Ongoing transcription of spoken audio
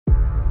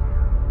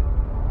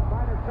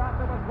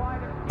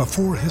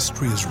Before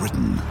history is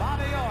written,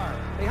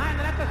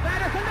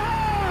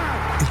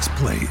 it's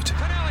played.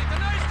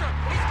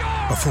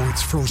 Before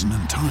it's frozen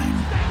in time,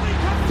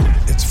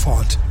 it's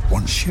fought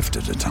one shift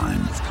at a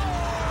time.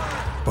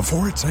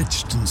 Before it's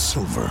etched in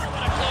silver,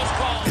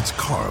 it's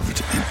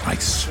carved in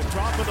ice.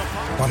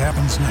 What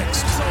happens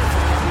next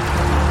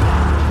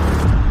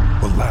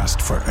will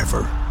last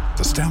forever.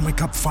 The Stanley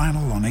Cup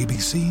Final on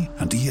ABC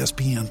and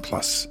ESPN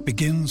Plus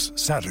begins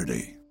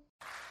Saturday.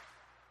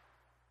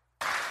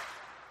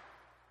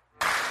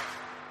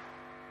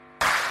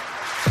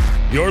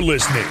 You're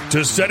listening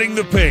to Setting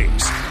the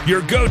Pace,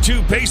 your go-to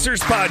Pacers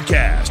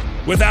podcast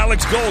with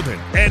Alex Golden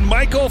and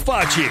Michael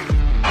Facci.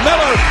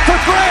 Miller for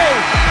three.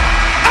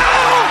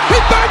 Oh, he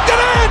backed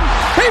it in.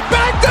 He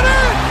backed it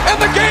in. And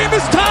the game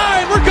is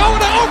tied. We're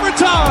going to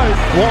overtime.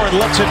 Warren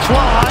lets it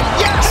fly.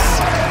 Yes.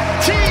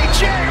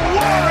 T.J.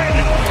 Warren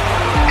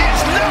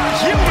is not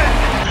human.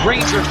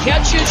 Granger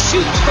catches,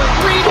 shoots for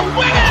three to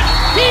win it.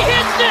 He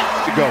hits it.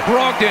 To go.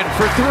 Brogdon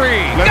for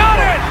three. Got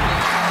it.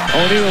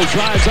 O'Neal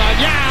drives on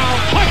Yao.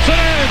 Puts it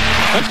in.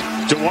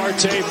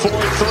 Duarte 4-3.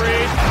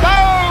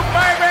 Boom,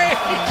 baby.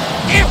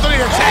 Anthony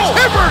attacks.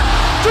 Hibbert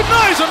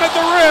denies him at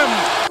the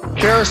rim.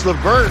 Karis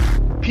LeVert,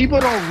 people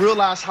don't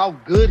realize how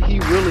good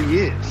he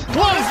really is.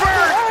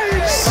 LeVert,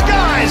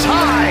 skies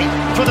high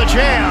for the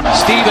jam.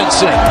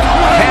 Stevenson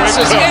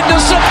passes into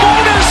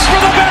Sabonis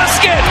for the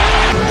basket.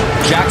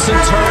 Jackson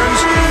turns,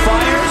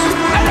 fires,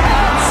 and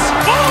hits.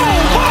 Oh,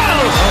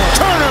 Miles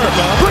Turner,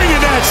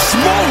 bringing that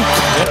smoke.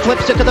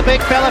 Flips it to the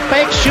big fella,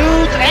 fake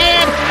shoots,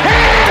 and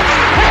hits!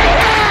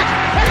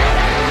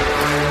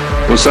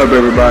 What's up,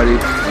 everybody?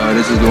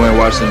 This is Dwayne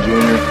Washington Jr.,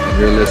 and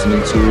you're listening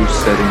to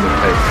Setting the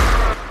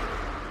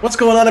Pace. What's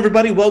going on,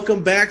 everybody?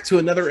 Welcome back to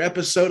another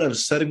episode of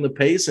Setting the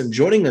Pace, and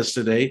joining us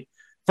today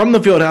from the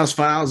Fieldhouse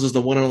Files is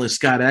the one and only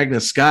Scott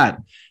Agnes. Scott,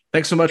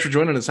 thanks so much for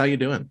joining us. How you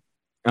doing?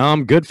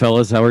 I'm good,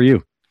 fellas. How are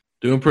you?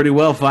 Doing pretty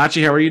well.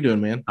 Facci, how are you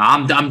doing, man?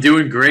 I'm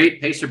doing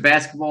great. Pacer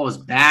basketball is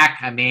back.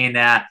 I mean,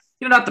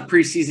 not the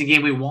preseason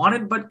game we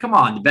wanted, but come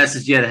on, the best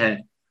is yet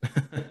ahead.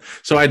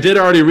 So I did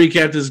already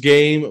recap this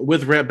game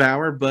with Rhett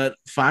Bauer, but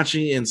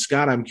Facci and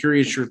Scott, I'm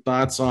curious your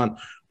thoughts on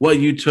what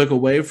you took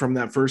away from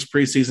that first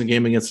preseason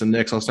game against the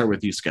Knicks. I'll start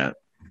with you, Scott.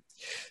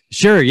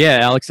 Sure, yeah,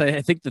 Alex.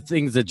 I think the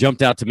things that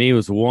jumped out to me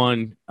was,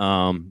 one,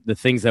 the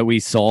things that we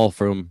saw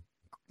from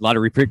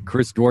lottery pick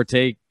Chris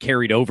Duarte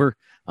carried over.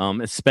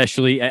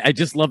 Especially, I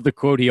just love the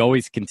quote he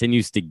always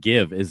continues to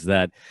give is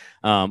that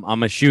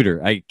I'm a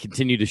shooter. I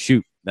continue to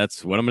shoot.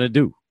 That's what I'm going to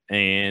do.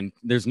 And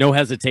there's no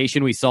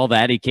hesitation. We saw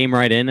that. He came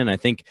right in, and I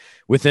think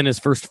within his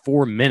first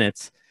 4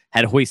 minutes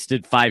had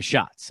hoisted 5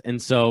 shots.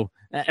 And so,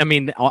 I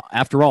mean,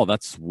 after all,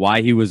 that's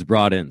why he was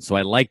brought in. So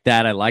I liked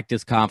that. I liked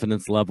his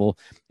confidence level,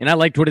 and I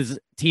liked what his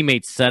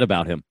teammates said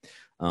about him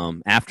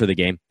after the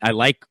game. I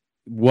like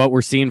what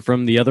we're seeing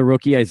from the other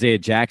rookie, Isaiah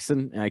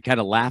Jackson. I kind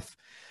of laugh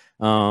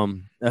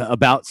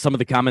about some of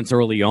the comments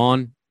early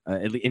on.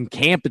 In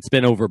camp, it's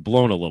been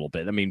overblown a little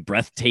bit. I mean,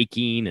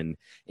 breathtaking and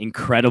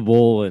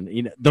incredible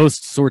and those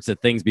sorts of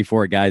things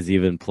before a guy's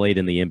even played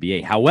in the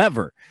NBA.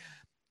 However,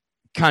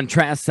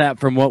 contrast that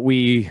from what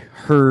we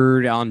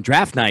heard on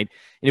draft night,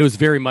 and it was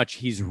very much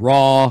he's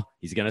raw.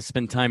 He's going to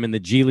spend time in the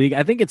G League.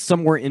 I think it's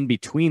somewhere in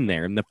between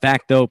there. And the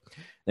fact, though,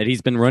 that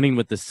he's been running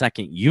with the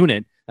second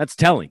unit, that's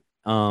telling.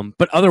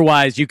 But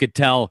otherwise, you could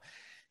tell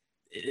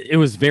it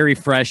was very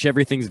fresh.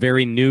 Everything's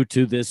very new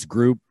to this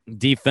group.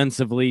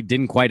 Defensively,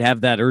 didn't quite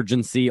have that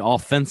urgency.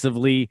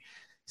 Offensively,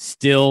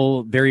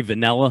 still very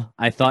vanilla,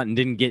 I thought, and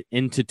didn't get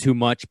into too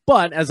much.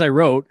 But as I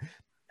wrote,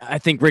 I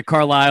think Rick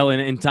Carlisle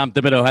and Tom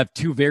Thibodeau have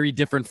two very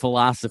different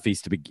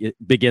philosophies to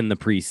begin the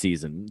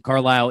preseason.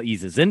 Carlisle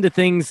eases into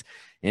things,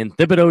 and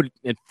Thibodeau,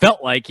 it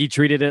felt like he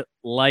treated it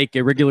like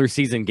a regular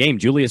season game.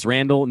 Julius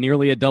Randle,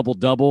 nearly a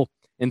double-double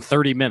in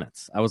 30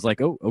 minutes. I was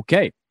like, oh,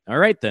 okay. All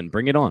right, then,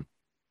 bring it on.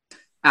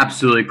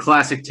 Absolutely.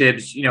 Classic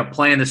Tibbs,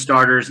 playing the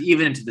starters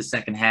even into the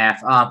second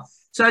half.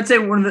 So I'd say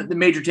one of the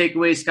major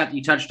takeaways, Scott, that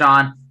you touched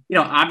on,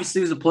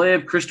 obviously was a play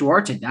of Chris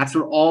Duarte. That's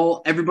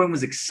what everyone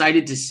was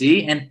excited to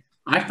see. And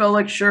I felt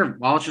like, sure,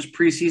 while it's just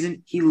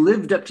preseason, he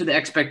lived up to the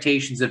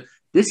expectations of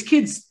this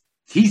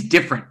he's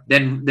different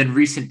than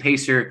recent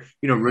Pacer,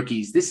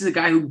 rookies. This is a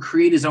guy who can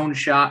create his own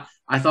shot.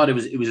 I thought it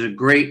was a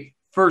great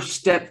first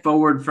step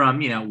forward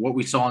from, what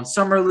we saw in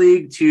Summer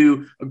League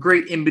to a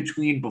great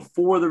in-between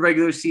before the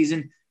regular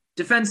season.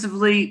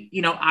 Defensively,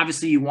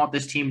 obviously you want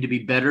this team to be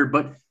better,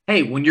 but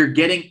hey, when you're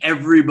getting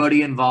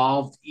everybody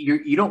involved,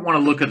 you don't want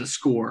to look at the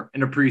score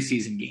in a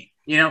preseason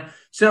game,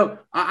 So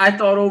I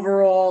thought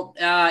overall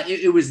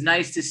it was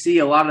nice to see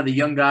a lot of the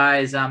young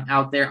guys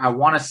out there. I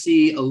want to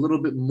see a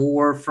little bit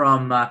more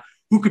from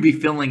who could be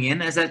filling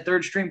in as that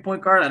third string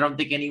point guard. I don't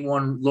think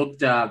anyone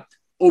looked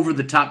over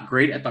the top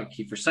great. I thought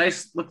Kiefer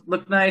Sykes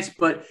looked nice,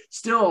 but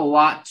still a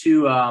lot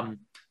to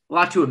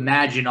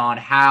imagine on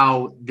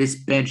how this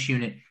bench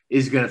unit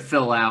is going to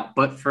fill out.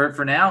 But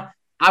for now,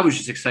 I was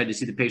just excited to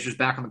see the Pacers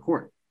back on the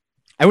court.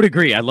 I would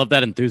agree. I love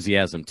that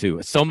enthusiasm too.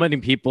 So many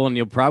people, and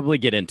you'll probably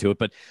get into it,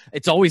 but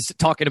it's always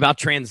talking about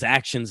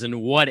transactions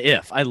and what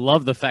if. I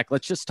love the fact,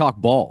 let's just talk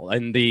ball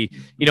and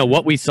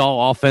what we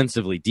saw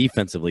offensively,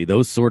 defensively,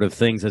 those sort of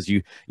things as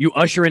you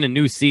usher in a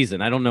new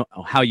season. I don't know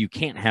how you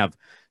can't have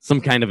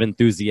some kind of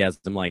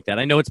enthusiasm like that.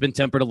 I know it's been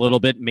tempered a little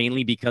bit,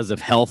 mainly because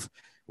of health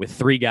with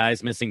 3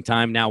 guys missing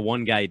time. Now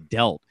 1 guy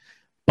dealt,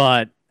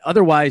 but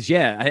otherwise,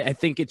 yeah, I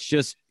think it's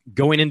just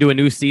going into a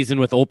new season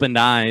with opened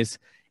eyes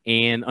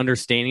and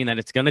understanding that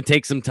it's going to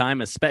take some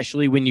time,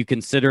 especially when you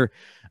consider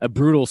a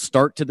brutal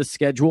start to the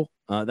schedule.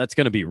 That's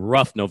going to be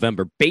rough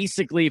November.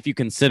 Basically, if you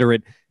consider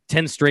it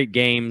 10 straight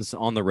games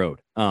on the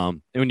road,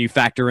 and when you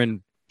factor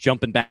in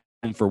jumping back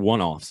for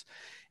one-offs.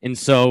 And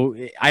so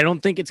I don't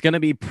think it's going to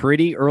be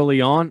pretty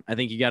early on. I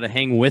think you got to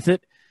hang with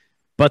it.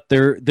 But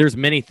there's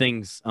many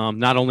things,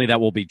 not only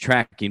that we'll be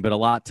tracking, but a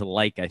lot to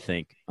like, I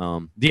think.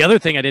 The other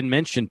thing I didn't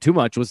mention too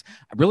much was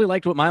I really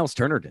liked what Miles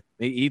Turner did.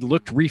 He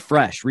looked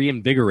refreshed,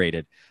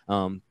 reinvigorated,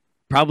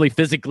 probably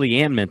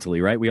physically and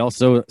mentally, right? We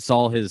also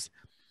saw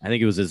I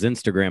think it was his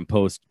Instagram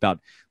post about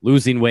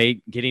losing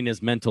weight, getting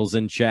his mentals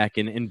in check,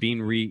 and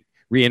being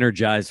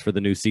re-energized for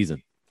the new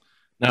season.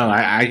 No,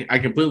 I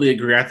completely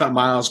agree. I thought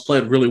Miles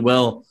played really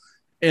well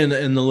in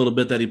the little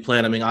bit that he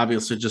played. I mean,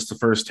 obviously just the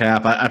first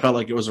half. I felt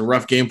like it was a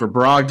rough game for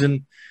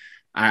Brogdon.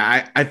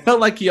 I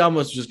felt like he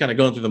almost was just kind of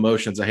going through the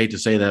motions. I hate to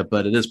say that,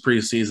 but it is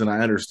preseason.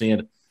 I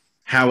understand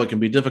how it can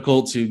be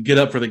difficult to get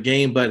up for the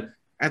game, but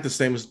at the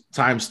same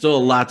time, still a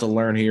lot to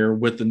learn here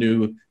with the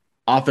new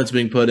offense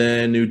being put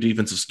in, new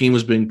defensive scheme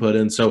was being put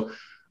in. So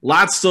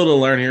lots still to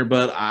learn here,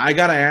 but I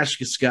got to ask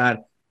you, Scott,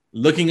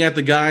 looking at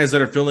the guys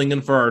that are filling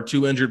in for our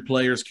 2 injured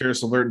players,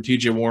 Karis LeVert and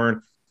TJ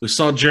Warren, we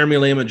saw Jeremy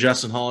Lamb and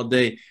Justin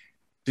Holiday.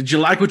 Did you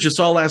like what you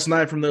saw last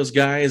night from those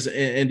guys?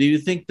 And do you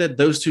think that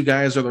those 2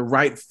 guys are the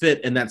right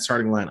fit in that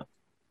starting lineup?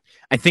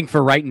 I think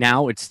for right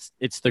now, it's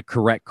the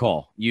correct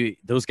call.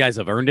 Those guys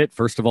have earned it.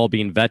 First of all,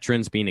 being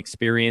veterans, being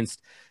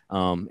experienced.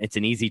 It's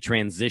an easy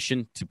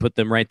transition to put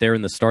them right there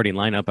in the starting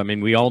lineup. I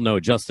mean, we all know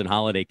Justin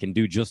Holiday can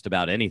do just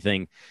about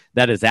anything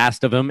that is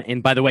asked of him.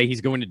 And by the way,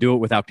 he's going to do it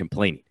without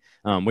complaining.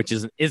 Which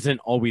isn't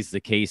always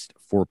the case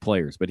for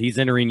players. But he's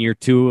entering year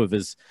 2 of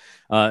his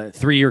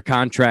 3-year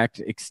contract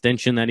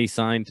extension that he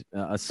signed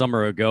a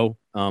summer ago.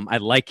 I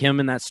like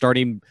him in that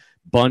starting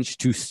bunch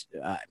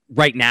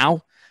right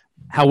now.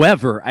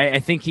 However, I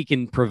think he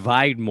can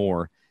provide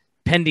more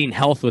pending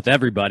health with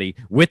everybody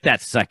with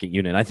that second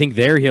unit. I think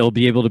there he'll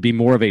be able to be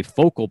more of a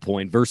focal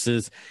point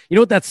versus,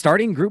 with that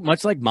starting group,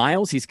 much like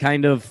Miles, he's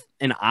kind of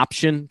an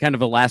option, kind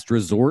of a last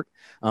resort.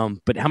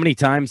 But how many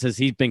times has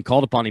he been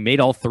called upon? He made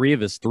all 3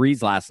 of his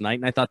threes last night.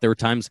 And I thought there were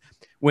times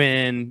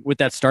when with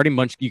that starting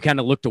bunch, you kind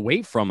of looked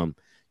away from him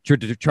to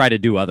try to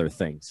do other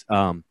things.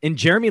 And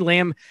Jeremy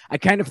Lamb, I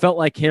kind of felt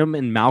like him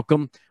and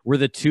Malcolm were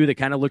the 2 that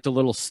kind of looked a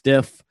little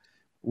stiff.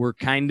 We're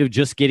kind of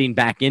just getting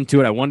back into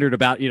it. I wondered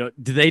about, do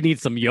they need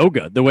some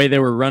yoga the way they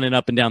were running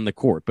up and down the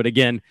court? But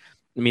again,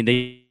 I mean,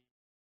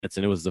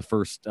 and it was the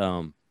first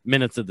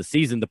minutes of the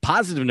season. The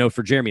positive note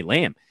for Jeremy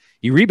Lamb,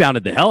 he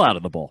rebounded the hell out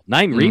of the ball.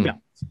 9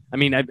 rebounds. I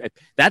mean,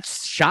 that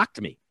shocked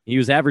me. He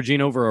was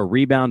averaging over a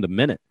rebound a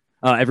minute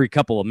every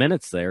couple of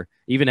minutes there,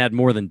 even had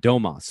more than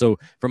Domas. So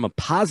from a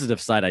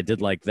positive side, I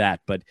did like that.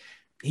 But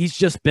he's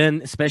just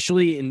been,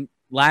 especially in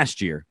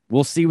last year,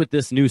 we'll see with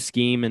this new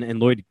scheme and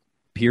Lloyd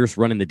Pierce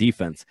running the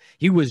defense.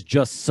 He was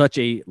just such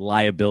a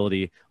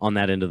liability on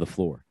that end of the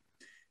floor.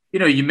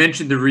 You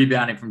mentioned the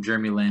rebounding from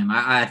Jeremy Lamb.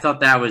 I thought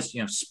that was,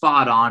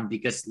 spot on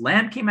because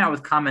Lamb came out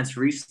with comments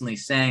recently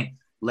saying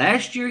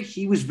last year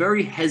he was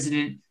very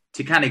hesitant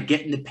to kind of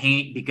get in the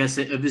paint because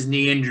of his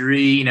knee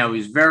injury. That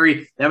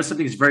was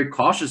something he's very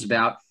cautious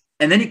about.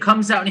 And then he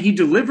comes out and he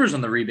delivers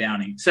on the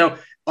rebounding. So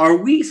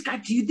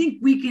Scott, do you think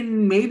we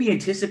can maybe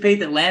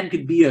anticipate that Lamb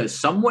could be a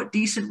somewhat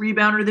decent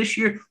rebounder this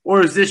year?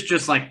 Or is this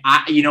just like,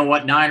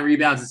 9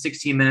 rebounds in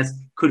 16 minutes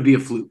could be a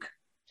fluke?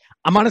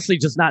 I'm honestly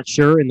just not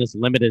sure in this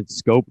limited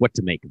scope what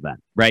to make of that,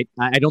 right?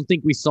 I don't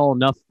think we saw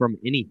enough from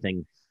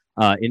anything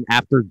in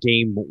after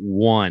game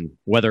 1,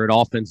 whether it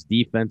offense,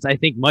 defense. I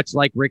think much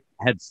like Rick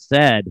had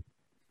said,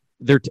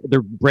 they're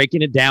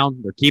breaking it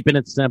down, they're keeping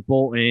it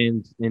simple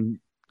and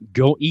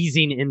go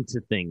easing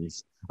into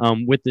things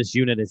with this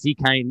unit as he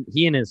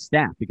and his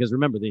staff, because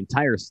remember the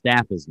entire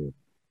staff is new.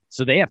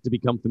 So they have to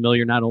become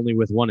familiar not only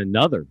with one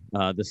another.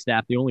 The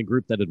staff, the only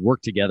group that had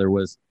worked together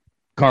was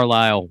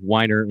Carlisle,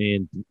 Weiner,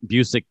 and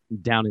Busick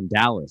down in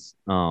Dallas.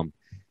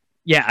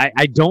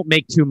 I don't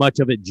make too much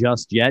of it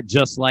just yet,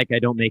 just like I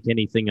don't make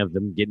anything of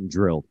them getting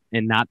drilled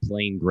and not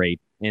playing great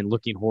and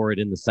looking horrid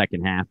in the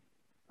second half.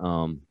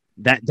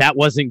 That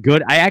wasn't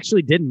good. I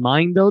actually didn't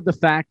mind, though, the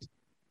fact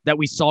that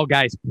we saw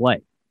guys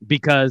play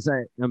because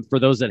for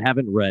those that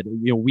haven't read,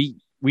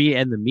 we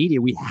and the media,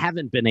 we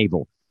haven't been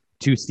able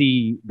to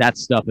see that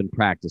stuff in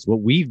practice.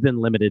 What we've been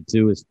limited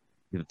to is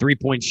the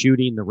 3-point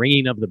shooting, the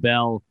ringing of the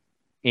bell,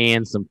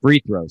 and some free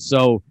throws.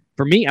 So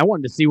for me, I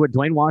wanted to see what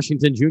Dwayne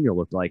Washington Jr.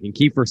 looked like and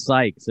Kiefer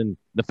Sykes. And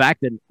the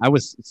fact that I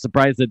was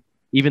surprised that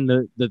even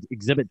the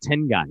Exhibit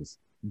 10 guys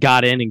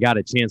got in and got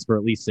a chance for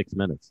at least 6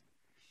 minutes.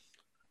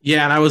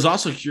 Yeah, and I was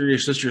also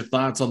curious just your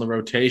thoughts on the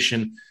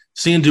rotation,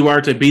 seeing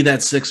Duarte be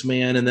that sixth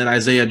man, and then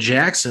Isaiah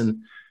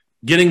Jackson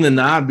getting the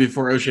nod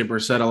before Oshae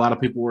Brissett. A lot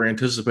of people were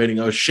anticipating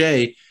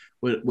Oshae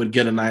would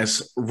get a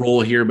nice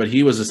role here, but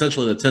he was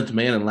essentially the 10th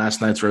man in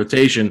last night's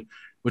rotation,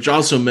 which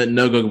also meant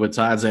no Goga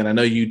Bitadze. And I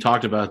know you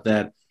talked about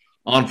that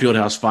on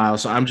Fieldhouse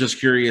Files. So I'm just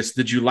curious,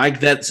 did you like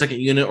that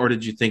second unit, or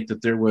did you think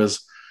that there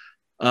was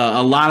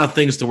a lot of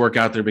things to work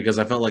out there? Because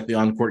I felt like the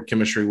on-court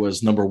chemistry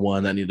was number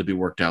one that needed to be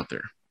worked out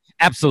there.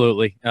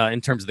 Absolutely,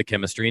 in terms of the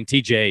chemistry. And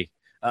TJ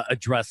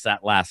addressed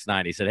that last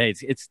night. He said, hey,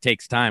 it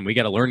takes time. We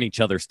got to learn each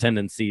other's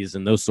tendencies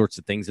and those sorts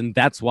of things. And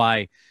that's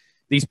why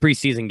these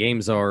preseason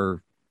games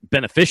are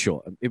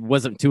beneficial. It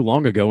wasn't too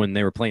long ago when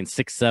they were playing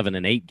 6, 7,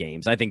 and 8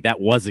 games. I think that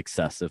was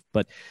excessive,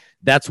 but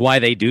that's why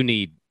they do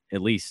need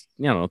at least,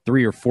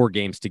 3 or 4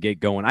 games to get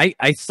going.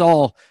 I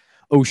saw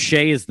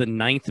Oshae as the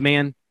 9th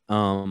man.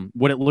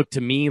 What it looked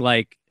to me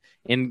like,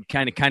 and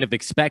kind of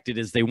expected,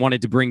 is they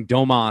wanted to bring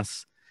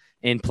Domas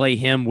and play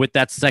him with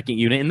that second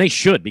unit. And they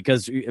should,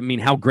 because,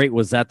 how great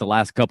was that the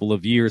last couple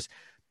of years,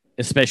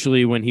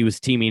 especially when he was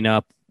teaming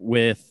up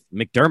with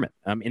McDermott.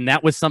 And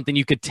that was something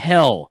you could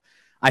tell.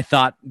 I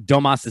thought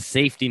Domas'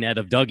 safety net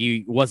of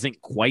Dougie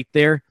wasn't quite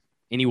there,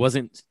 and he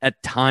wasn't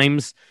at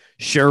times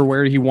sure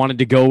where he wanted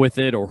to go with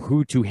it or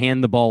who to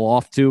hand the ball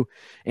off to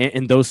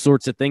and those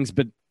sorts of things.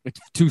 But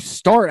to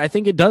start, I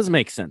think it does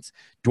make sense.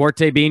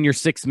 Duarte being your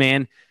 6th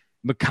man,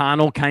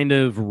 McConnell kind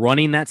of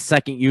running that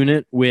second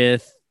unit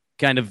with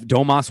kind of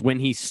Domas when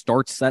he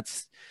starts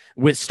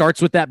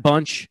with that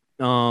bunch,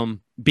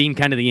 being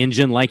kind of the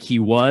engine like he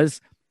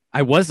was.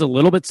 I was a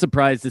little bit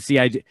surprised to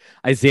see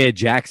Isaiah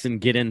Jackson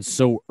get in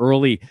so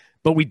early,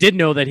 but we did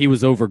know that he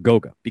was over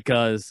Goga,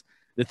 because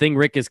the thing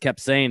Rick has kept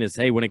saying is,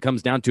 hey, when it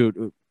comes down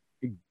to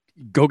it,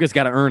 Goga's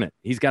got to earn it.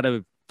 He's got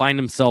to find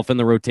himself in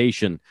the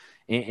rotation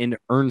and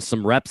earn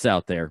some reps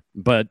out there.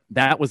 But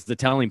that was the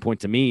telling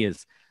point to me,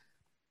 is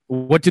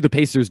what do the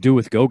Pacers do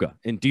with Goga?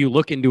 And do you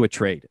look into a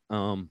trade?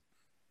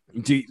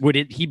 Would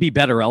he be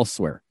better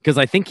elsewhere? Because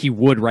I think he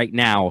would right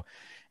now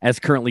as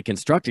currently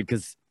constructed,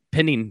 because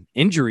pending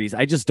injuries,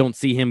 I just don't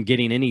see him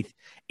getting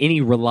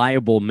any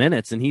reliable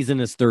minutes. And he's in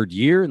his 3rd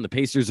year, and the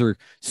Pacers are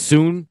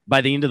soon,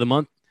 by the end of the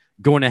month,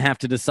 going to have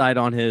to decide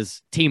on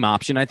his team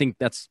option. I think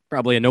that's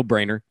probably a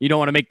no-brainer. You don't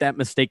want to make that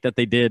mistake that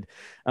they did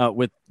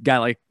with a guy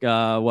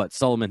like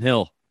Solomon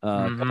Hill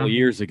a couple of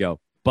years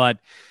ago. But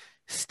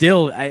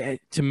still,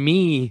 to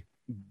me,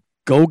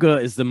 Goga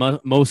is the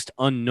most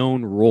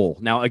unknown role.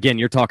 Now, again,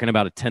 you're talking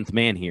about a 10th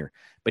man here,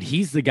 but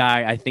he's the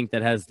guy I think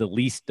that has the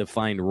least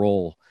defined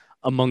role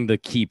among the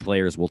key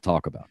players we'll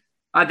talk about.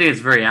 I think it's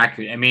very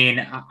accurate.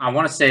 I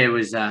want to say it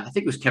was, I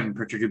think it was Kevin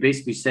Pritchard who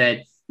basically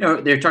said,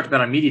 they talked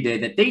about on media day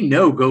that they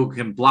know Goga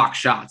can block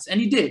shots,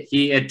 and he did.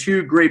 He had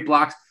 2 great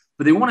blocks,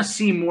 but they want to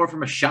see more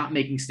from a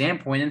shot-making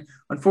standpoint. And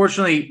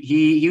unfortunately,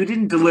 he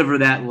didn't deliver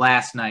that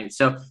last night.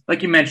 So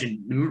like you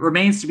mentioned, it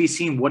remains to be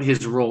seen what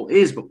his role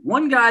is. But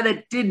one guy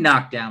that did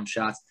knock down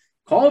shots,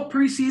 call it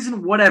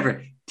preseason,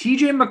 whatever,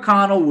 TJ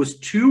McConnell was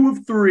 2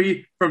 of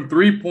 3 from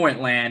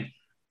three-point land.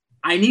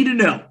 I need to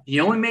know. He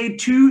only made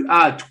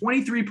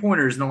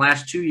 23-pointers in the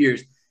last 2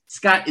 years.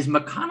 Scott, is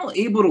McConnell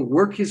able to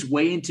work his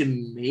way into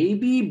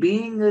maybe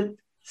being a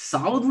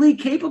solidly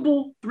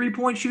capable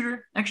three-point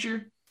shooter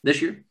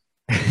this year?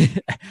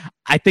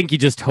 I think you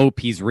just hope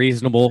he's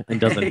reasonable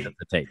and doesn't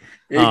hesitate.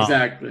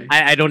 Exactly.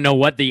 I don't know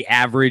what the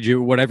average or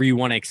whatever you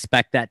want to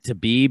expect that to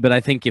be, but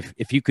I think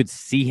if you could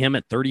see him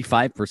at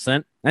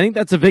 35%, I think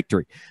that's a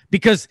victory.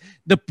 Because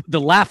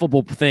the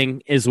laughable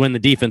thing is when the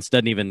defense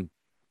doesn't even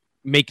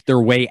make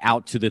their way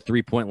out to the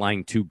three-point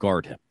line to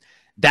guard him.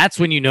 That's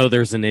when you know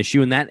there's an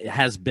issue, and that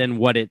has been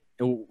what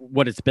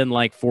it's been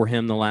like for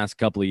him the last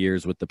couple of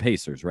years with the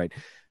Pacers, right?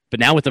 But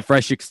now with the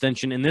fresh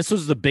extension, and this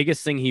was the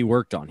biggest thing he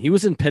worked on. He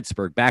was in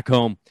Pittsburgh, back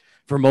home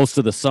for most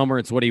of the summer.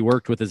 It's what he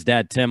worked with his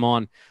dad, Tim,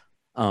 on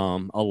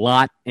a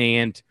lot.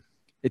 And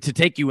to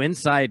take you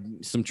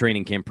inside some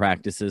training camp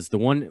practices, the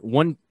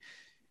one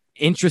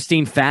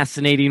interesting,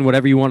 fascinating,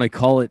 whatever you want to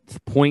call it,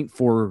 point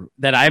for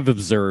that I've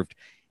observed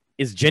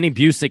is Jenny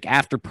Busick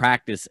after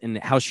practice and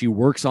how she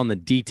works on the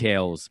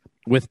details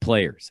with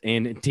players.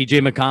 And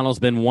TJ McConnell's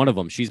been one of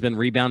them. She's been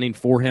rebounding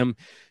for him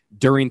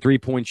during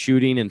three-point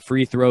shooting and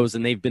free throws,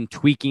 and they've been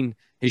tweaking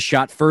his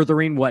shot,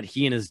 furthering what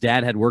he and his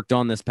dad had worked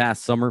on this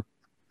past summer.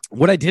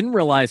 What I didn't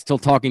realize till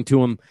talking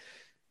to him,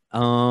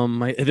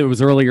 it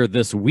was earlier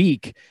this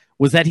week,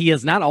 was that he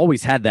has not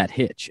always had that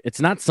hitch. It's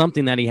not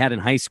something that he had in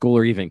high school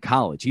or even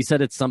college. He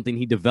said it's something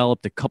he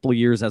developed a couple of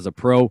years as a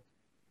pro,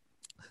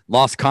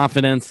 lost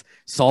confidence,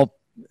 saw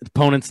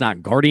opponents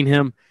not guarding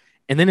him,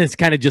 and then it's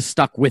kind of just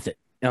stuck with it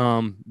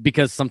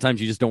because sometimes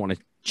you just don't want to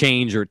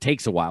change or it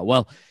takes a while.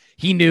 Well,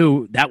 he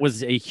knew that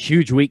was a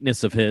huge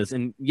weakness of his,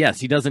 and yes,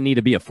 he doesn't need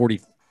to be a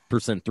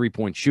 40%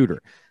 three-point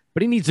shooter,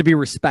 but he needs to be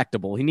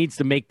respectable. He needs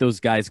to make those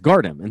guys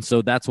guard him. And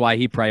so that's why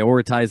he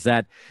prioritized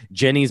that.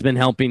 Jenny's been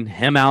helping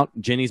him out.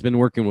 Jenny's been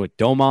working with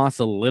Domas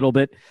a little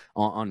bit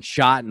on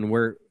shot and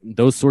where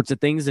those sorts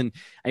of things. And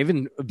I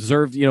even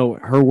observed,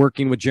 her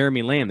working with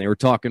Jeremy Lamb. They were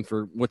talking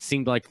for what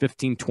seemed like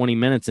 15, 20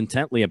 minutes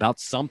intently about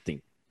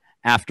something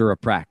after a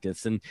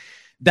practice. And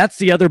that's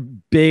the other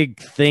big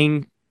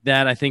thing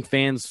that I think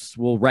fans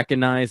will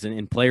recognize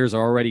and players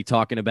are already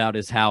talking about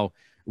is how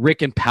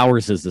Rick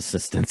empowers his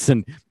assistants.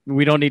 And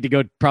we don't need to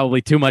go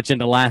probably too much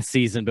into last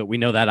season, but we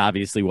know that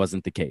obviously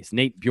wasn't the case.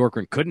 Nate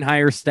Bjorkgren couldn't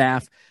hire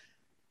staff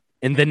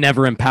and then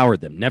never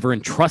empowered them, never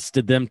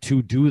entrusted them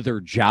to do their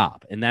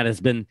job. And that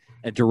has been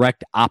a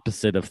direct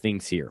opposite of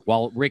things here.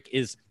 While Rick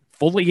is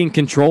fully in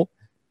control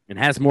and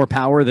has more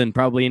power than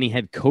probably any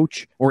head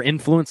coach or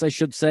influence, I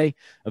should say,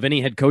 of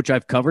any head coach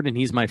I've covered, and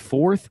he's my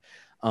fourth,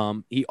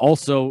 he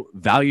also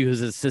values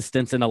his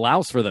assistants and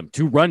allows for them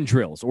to run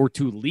drills or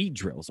to lead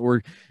drills,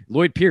 or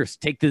Lloyd Pierce,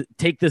 take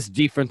this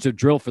defensive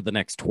drill for the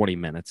next 20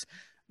 minutes.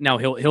 Now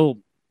he'll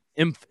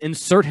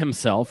insert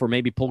himself or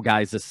maybe pull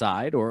guys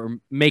aside or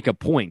make a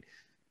point,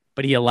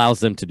 but he allows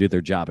them to do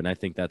their job. And I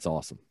think that's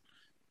awesome.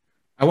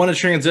 I want to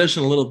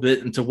transition a little bit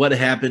into what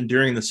happened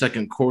during the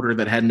second quarter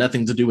that had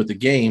nothing to do with the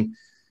game.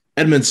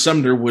 Edmund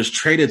Sumner was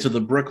traded to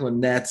the Brooklyn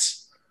Nets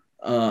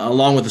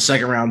along with a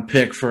second-round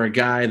pick for a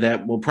guy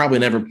that will probably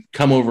never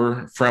come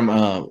over from,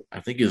 I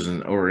think he's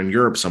in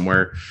Europe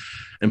somewhere,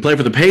 and play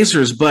for the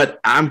Pacers. But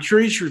I'm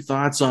curious your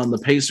thoughts on the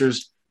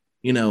Pacers,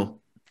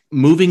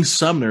 moving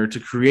Sumner to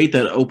create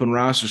that open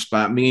roster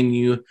spot. Me and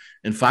you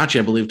and Facci,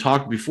 I believe,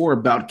 talked before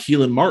about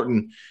Keelan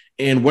Martin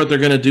and what they're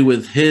going to do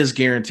with his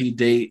guaranteed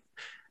date.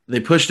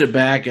 They pushed it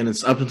back, and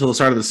it's up until the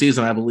start of the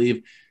season, I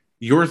believe.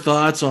 Your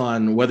thoughts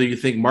on whether you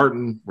think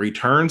Martin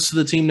returns to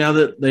the team now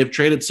that they've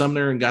traded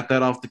Sumner and got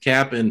that off the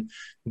cap and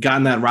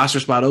gotten that roster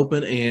spot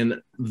open,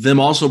 and them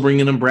also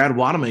bringing in Brad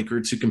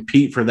Wanamaker to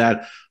compete for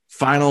that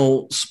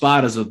final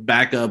spot as a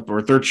backup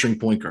or third string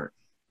point guard?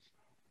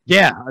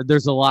 Yeah,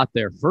 there's a lot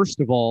there. First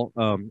of all,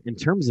 in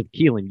terms of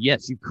Keelan,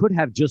 yes, you could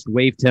have just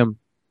waived him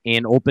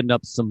and opened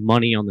up some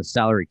money on the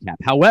salary cap.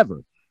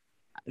 However,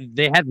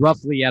 they had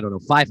roughly,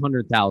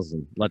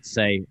 $500,000, let's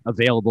say,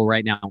 available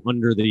right now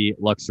under the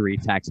luxury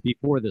tax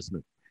before this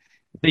move.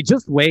 If they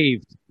just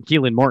waived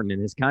Keelan Martin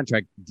and his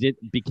contract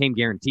became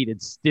guaranteed,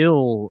 it'd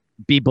still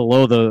be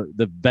below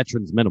the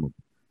veterans minimum,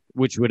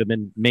 which would have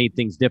made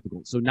things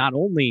difficult. So not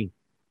only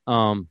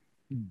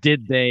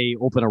did they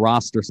open a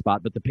roster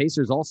spot, but the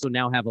Pacers also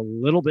now have a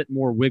little bit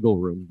more wiggle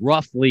room,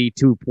 roughly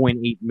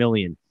 $2.8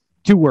 million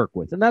to work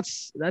with. And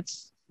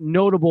that's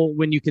notable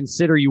when you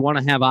consider you want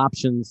to have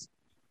options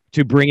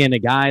to bring in a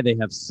guy. They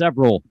have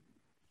several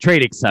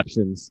trade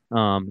exceptions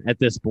at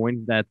this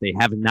point that they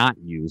have not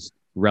used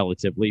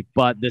relatively,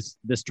 but this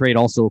trade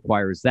also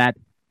acquires that.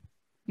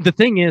 The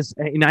thing is,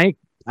 and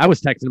I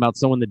was texting about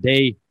someone the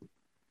day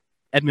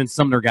Edmund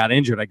Sumner got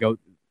injured. I go,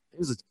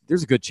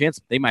 there's a good chance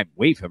they might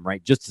waive him,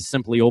 right, just to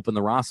simply open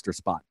the roster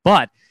spot.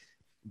 But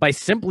by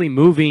simply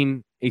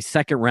moving a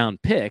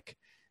second-round pick,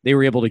 they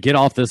were able to get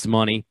off this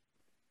money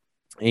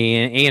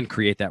and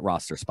create that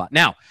roster spot.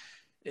 Now,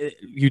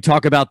 you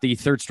talk about the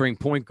third string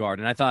point guard,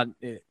 and I thought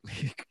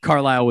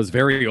Carlisle was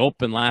very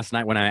open last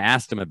night when I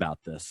asked him about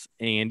this.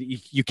 And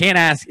you can't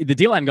ask, the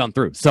deal hadn't gone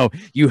through. So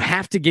you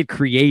have to get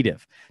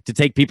creative to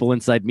take people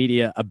inside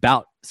media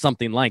about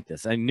something like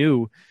this. We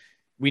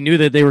knew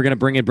that they were going to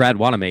bring in Brad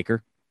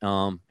Wanamaker,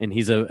 and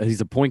he's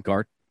a point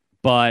guard,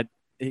 but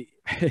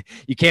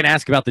you can't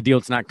ask about the deal.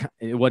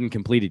 It wasn't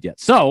completed yet.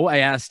 So I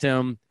asked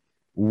him,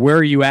 where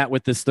are you at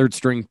with this third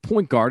string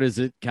point guard? Is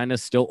it kind of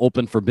still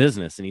open for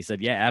business? And he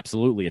said, yeah,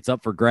 absolutely. It's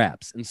up for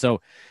grabs. And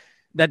so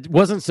that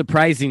wasn't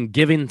surprising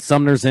given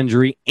Sumner's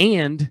injury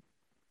and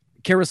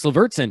Karis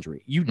LeVert's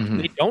injury.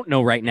 They don't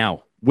know right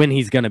now when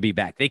he's going to be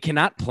back. They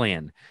cannot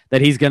plan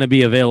that he's going to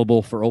be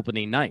available for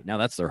opening night. Now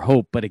that's their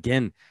hope. But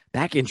again,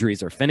 back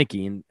injuries are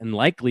finicky and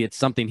likely it's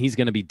something he's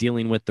going to be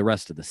dealing with the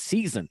rest of the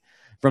season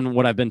from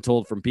what I've been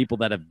told from people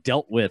that have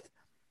dealt with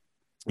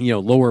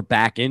lower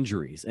back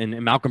injuries. And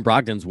Malcolm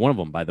Brogdon's one of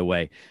them, by the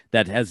way,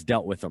 that has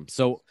dealt with them.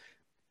 So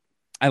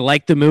I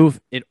like the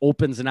move. It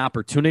opens an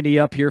opportunity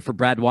up here for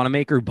Brad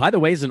Wanamaker, who, by the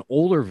way, is an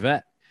older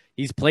vet.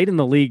 He's played in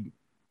the league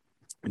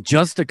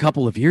just a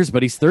couple of years,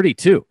 but he's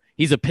 32.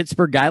 He's a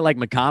Pittsburgh guy like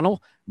McConnell,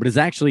 but is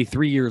actually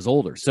 3 years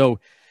older. So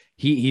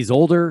he's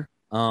older.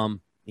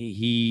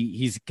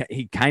 He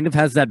kind of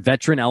has that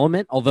veteran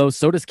element, although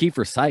so does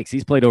Kiefer Sykes.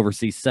 He's played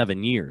overseas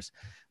 7 years,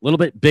 a little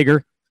bit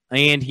bigger.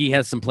 And he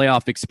has some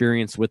playoff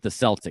experience with the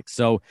Celtics.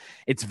 So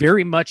it's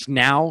very much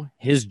now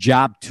his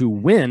job to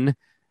win,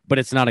 but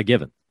it's not a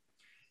given.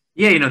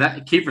 Yeah,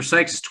 that Kiefer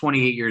Sykes is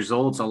 28 years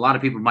old, so a lot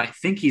of people might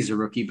think he's a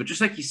rookie. But just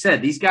like you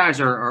said, these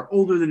guys are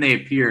older than they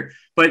appear.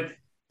 But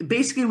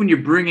basically, when you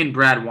bring in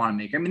Brad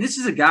Wanamaker, this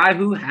is a guy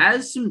who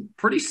has some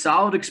pretty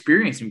solid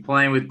experience in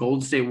playing with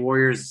Golden State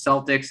Warriors,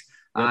 Celtics.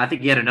 I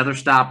think he had another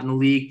stop in the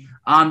league.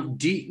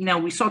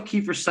 We saw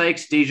Kiefer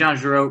Sykes, Dejan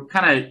Jarreau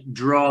kind of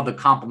draw the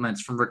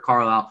compliments from Rick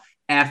Carlisle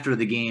after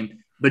the game.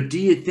 But do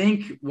you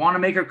think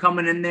Wanamaker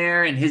coming in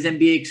there and his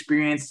NBA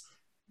experience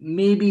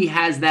maybe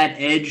has that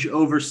edge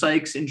over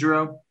Sykes and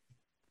Jerome?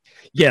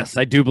 Yes,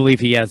 I do believe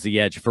he has the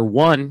edge. For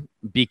one,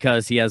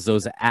 because he has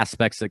those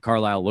aspects that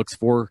Carlisle looks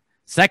for.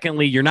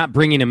 Secondly, you're not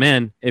bringing him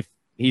in if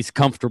he's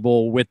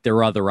comfortable with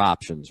their other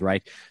options,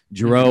 right?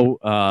 Giroux,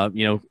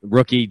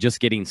 rookie just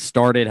getting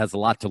started, has a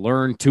lot to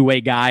learn.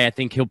 Two-way guy. I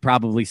think he'll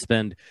probably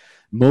spend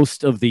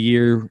most of the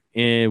year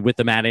with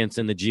the Mad Ants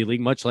in the G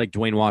League, much like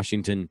Dwayne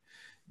Washington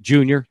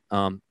Jr.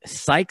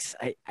 Sykes,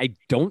 I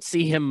don't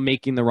see him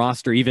making the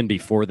roster. Even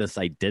before this,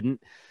 I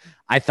didn't.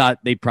 I thought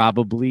they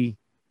probably,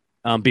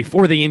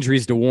 before the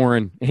injuries to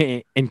Warren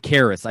and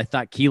Karras, I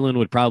thought Keelan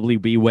would probably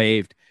be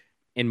waived,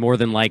 and more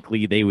than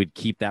likely they would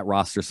keep that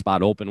roster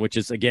spot open, which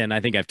is, again, I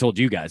think I've told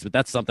you guys, but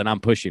that's something I'm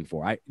pushing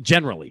for.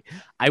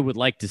 I would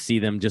like to see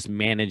them just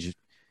manage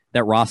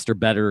that roster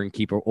better and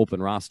keep an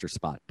open roster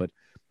spot. But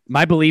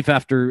my belief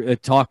after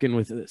talking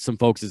with some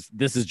folks is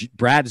this is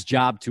Brad's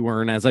job to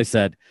earn, as I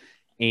said,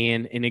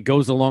 and it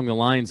goes along the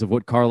lines of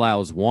what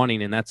Carlisle is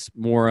wanting, and that's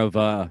more of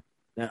a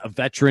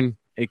veteran,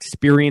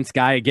 experienced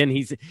guy. Again,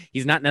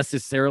 he's not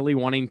necessarily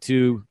wanting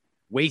to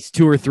waste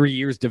 2 or 3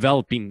 years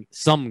developing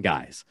some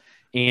guys.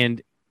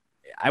 And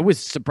I was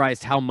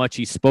surprised how much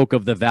he spoke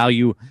of the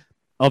value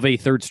of a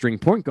third-string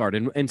point guard,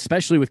 and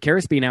especially with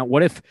Karras being out.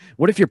 What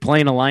if you're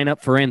playing a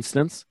lineup, for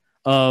instance,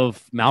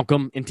 of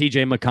Malcolm and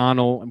TJ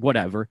McConnell and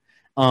whatever?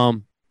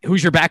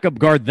 Who's your backup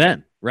guard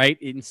then,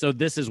 right? And so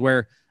this is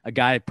where a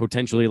guy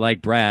potentially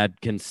like Brad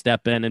can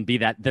step in and be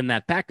that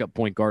backup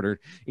point guard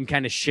and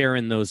kind of share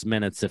in those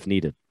minutes if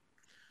needed.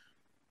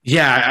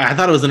 Yeah, I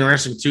thought it was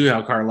interesting too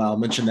how Carlisle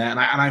mentioned that, and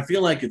I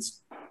feel like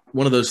it's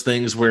one of those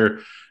things where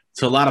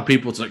to a lot of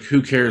people it's like,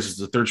 who cares?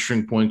 It's a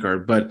third-string point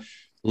guard, but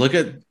look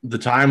at the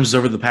times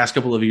over the past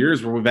couple of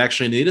years where we've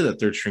actually needed a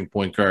third-string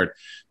point guard.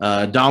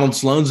 Donald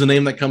Sloan's a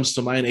name that comes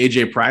to mind.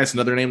 AJ Price,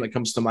 another name that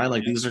comes to mind.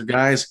 Like, these are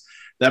guys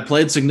that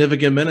played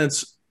significant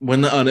minutes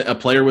when a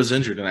player was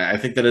injured, and I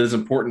think that it is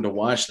important to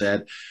watch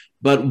that.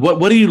 But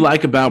what do you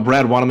like about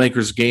Brad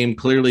Wanamaker's game?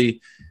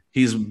 Clearly,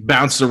 he's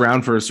bounced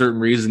around for a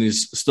certain reason.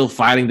 He's still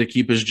fighting to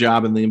keep his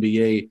job in the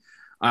NBA.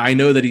 I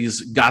know that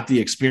he's got the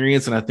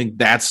experience, and I think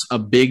that's a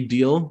big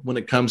deal when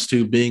it comes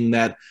to being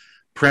that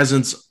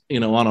presence,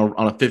 on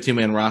a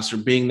 15-man roster,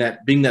 being that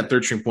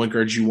third-string point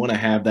guard. You want to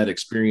have that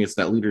experience,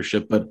 that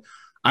leadership. But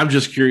I'm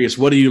just curious,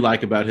 what do you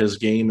like about his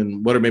game,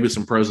 and what are maybe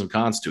some pros and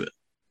cons to it?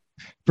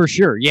 For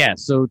sure, yeah.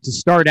 So to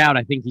start out,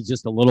 I think he's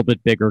just a little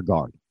bit bigger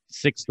guard,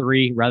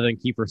 6'3", rather than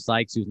Kiefer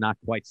Sykes, who's not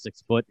quite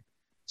 6 foot.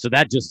 So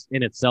that just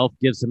in itself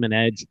gives him an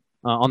edge.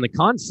 On the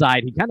con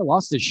side, he kind of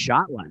lost his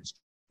shot last year.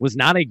 Was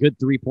not a good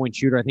three-point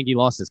shooter. I think he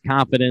lost his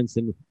confidence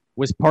and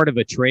was part of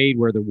a trade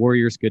where the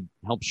Warriors could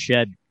help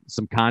shed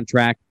some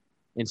contract,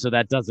 and so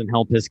that doesn't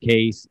help his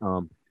case.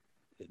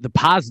 The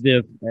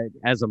positive,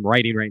 as I'm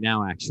writing right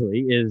now,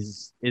 actually,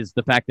 is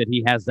the fact that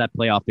he has that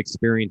playoff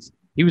experience.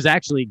 He was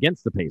actually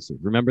against the Pacers.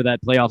 Remember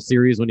that playoff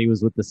series when he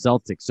was with the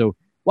Celtics? So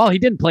while he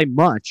didn't play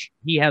much,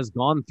 he has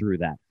gone through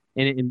that,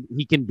 and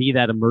he can be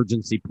that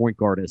emergency point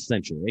guard,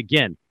 essentially.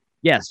 Again,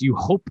 yes, you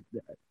hope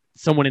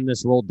someone in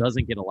this role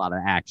doesn't get a lot of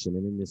action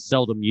and is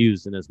seldom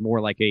used and is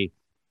more like a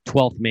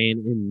 12th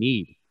man in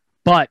need.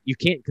 But you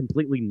can't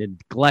completely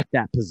neglect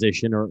that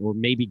position or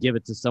maybe give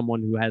it to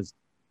someone who has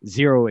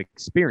zero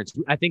experience.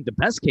 I think the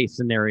best case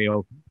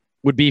scenario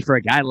would be for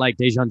a guy like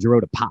Dejan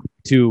Giroux to pop,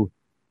 to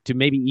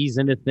maybe ease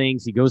into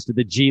things. He goes to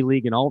the G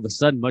League, and all of a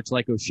sudden, much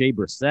like O'Shea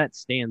Brissett,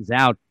 stands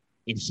out,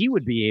 and he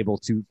would be able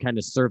to kind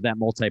of serve that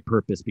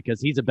multi-purpose because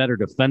he's a better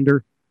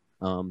defender.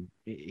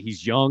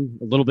 He's young,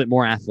 a little bit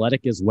more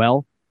athletic as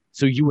well.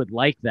 So you would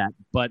like that.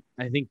 But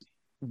I think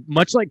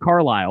much like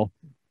Carlisle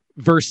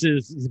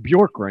versus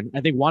Bjorkgren,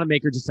 I think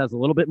Wanamaker just has a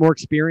little bit more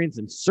experience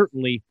and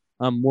certainly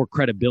more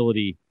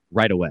credibility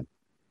right away.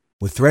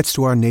 With threats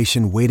to our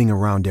nation waiting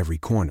around every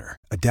corner,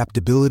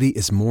 adaptability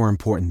is more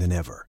important than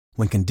ever.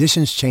 When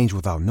conditions change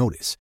without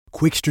notice,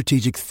 quick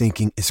strategic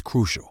thinking is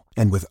crucial.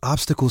 And with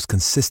obstacles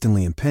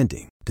consistently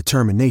impending,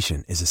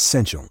 determination is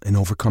essential in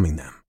overcoming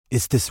them.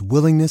 It's this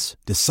willingness,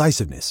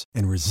 decisiveness,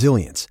 and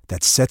resilience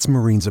that sets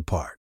Marines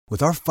apart.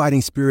 With our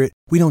fighting spirit,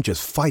 we don't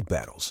just fight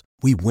battles,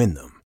 we win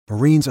them.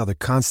 Marines are the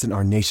constant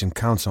our nation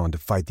counts on to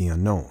fight the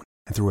unknown.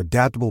 And through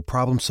adaptable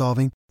problem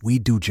solving, we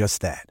do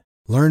just that.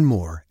 Learn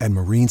more at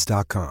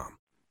Marines.com.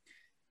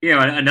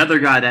 Another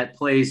guy that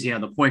plays,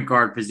 the point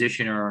guard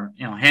position or,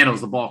 handles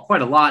the ball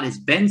quite a lot is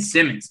Ben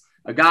Simmons,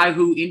 a guy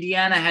who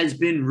Indiana has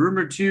been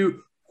rumored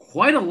to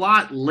quite a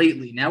lot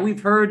lately. Now,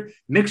 we've heard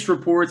mixed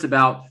reports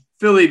about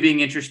Philly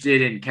being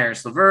interested in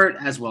Karis LeVert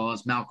as well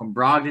as Malcolm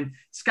Brogdon.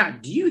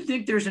 Scott, do you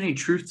think there's any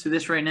truth to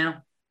this right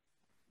now?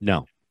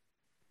 No.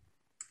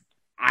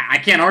 I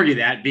can't argue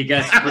that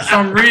because for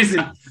some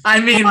reason,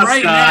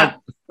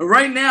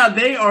 right now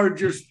they are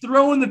just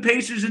throwing the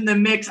Pacers in the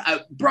mix.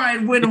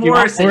 Brian Windhorst. You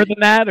want more than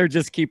that, or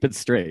just keep it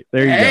straight?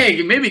 There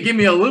you go. Maybe give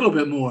me a little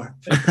bit more.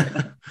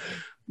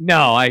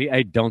 No,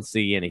 I don't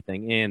see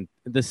anything. And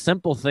the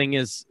simple thing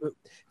is,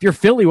 if you're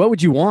Philly, what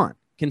would you want?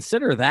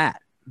 Consider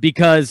that,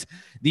 because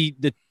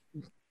the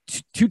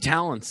two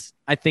talents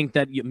I think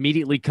that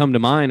immediately come to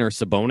mind are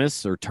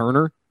Sabonis or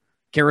Turner.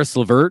 Karis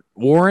LeVert,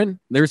 Warren,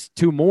 there's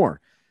 2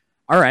 more.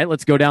 All right,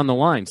 let's go down the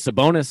line.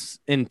 Sabonis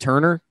and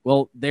Turner,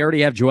 well, they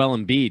already have Joel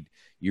Embiid.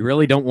 You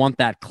really don't want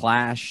that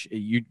clash.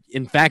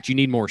 In fact, you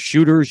need more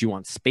shooters. You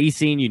want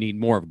spacing. You need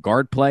more of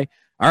guard play.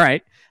 All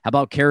right, how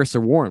about Karis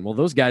or Warren? Well,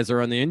 those guys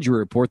are on the injury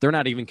report. They're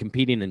not even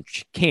competing in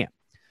camp.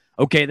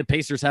 Okay, the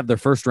Pacers have their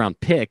first-round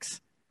picks,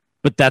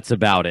 but that's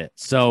about it.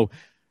 So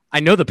I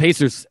know the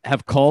Pacers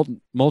have called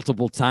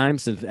multiple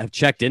times and have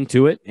checked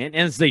into it, and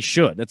as they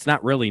should. That's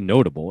not really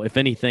notable. If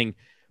anything,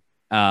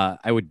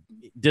 I would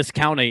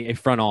discount a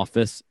front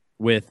office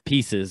with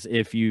pieces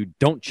if you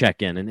don't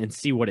check in and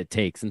see what it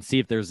takes and see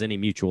if there's any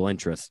mutual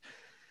interest.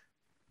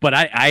 But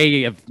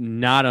I have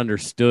not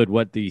understood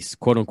what these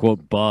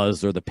quote-unquote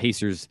buzz or the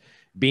Pacers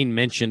being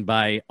mentioned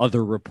by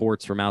other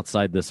reports from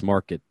outside this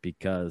market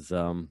because,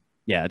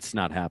 it's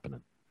not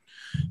happening.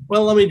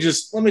 Well, let me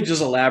just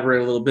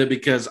elaborate a little bit,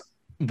 because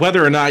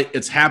whether or not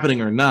it's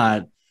happening or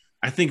not,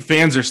 I think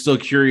fans are still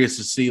curious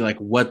to see like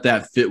what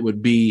that fit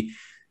would be.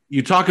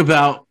 You talk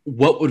about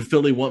what would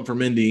Philly want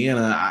from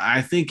Indiana.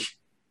 I think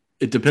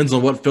it depends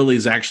on what Philly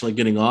is actually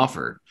getting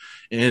offered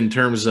in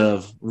terms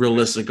of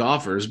realistic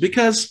offers,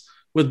 because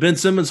with Ben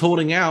Simmons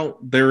holding out,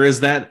 there is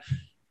that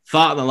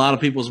thought in a lot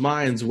of people's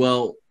minds,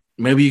 well,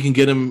 maybe you can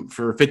get him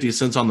for 50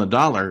 cents on the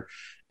dollar.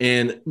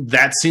 And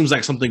that seems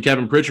like something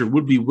Kevin Pritchard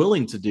would be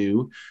willing to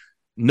do,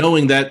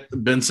 knowing that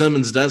Ben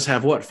Simmons does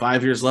have,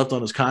 5 years left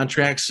on his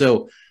contract.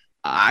 So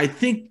I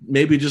think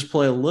maybe just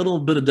play a little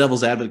bit of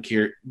devil's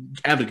advocate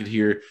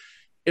here.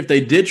 If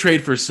they did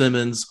trade for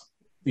Simmons,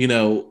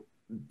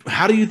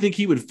 how do you think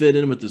he would fit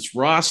in with this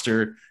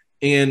roster?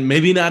 And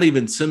maybe not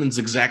even Simmons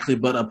exactly,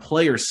 but a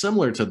player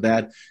similar to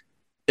that.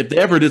 If they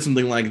ever did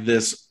something like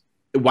this,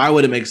 why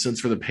would it make sense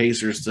for the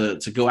Pacers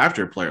to go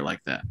after a player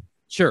like that?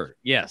 Sure.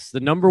 Yes. The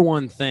number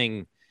one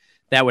thing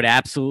that would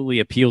absolutely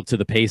appeal to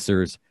the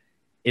Pacers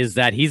is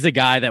that he's a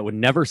guy that would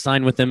never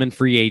sign with them in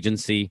free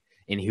agency,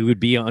 and he would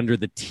be under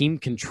the team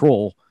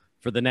control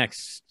for the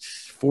next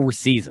 4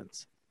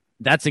 seasons.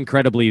 That's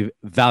incredibly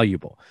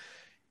valuable.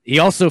 He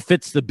also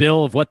fits the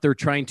bill of what they're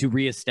trying to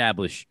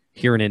reestablish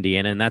here in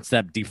Indiana, and that's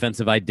that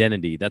defensive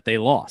identity that they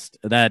lost,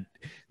 that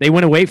they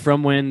went away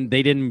from when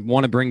they didn't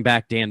want to bring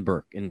back Dan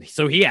Burke. And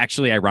so he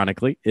actually,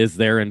 ironically, is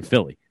there in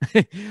Philly.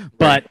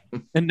 But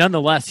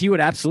nonetheless, he would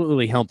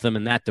absolutely help them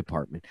in that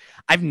department.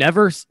 I've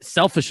never,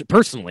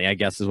 personally, I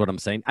guess is what I'm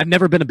saying, I've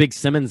never been a big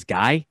Simmons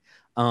guy.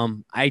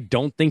 I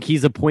don't think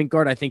he's a point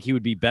guard. I think he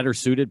would be better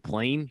suited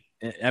playing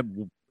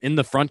in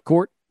the front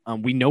court.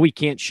 We know he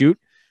can't shoot.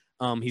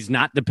 He's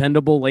not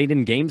dependable late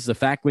in games. The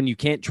fact when you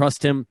can't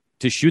trust him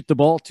to shoot the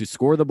ball, to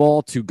score the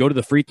ball, to go to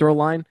the free throw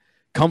line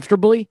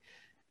comfortably,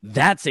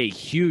 that's a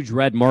huge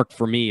red mark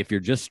for me if you're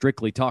just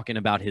strictly talking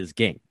about his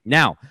game.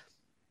 Now,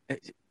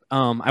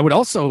 I would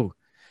also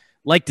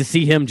like to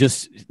see him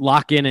just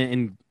lock in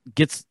and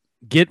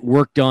get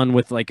work done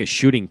with like a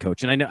shooting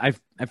coach. And I know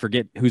I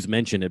forget who's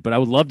mentioned it, but I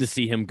would love to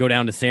see him go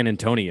down to San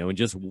Antonio and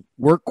just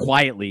work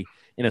quietly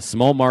in a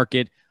small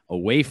market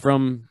away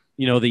from,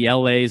 the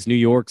LAs, New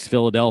Yorks,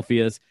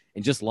 Philadelphias,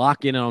 and just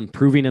lock in on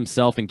proving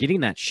himself and getting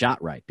that shot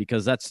right,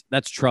 because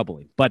that's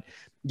troubling. But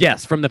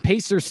yes, from the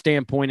Pacers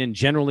standpoint, and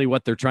generally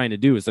what they're trying to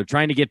do is they're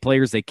trying to get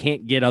players they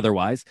can't get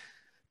otherwise,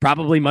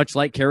 probably much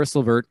like Karis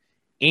LeVert,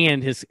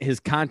 and his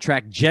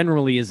contract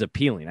generally is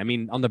appealing. I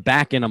mean, on the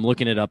back end, I'm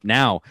looking it up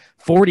now,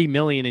 $40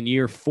 million in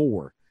year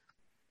 4.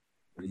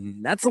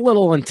 That's a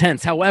little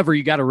intense. However,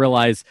 you got to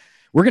realize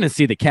we're going to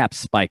see the cap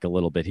spike a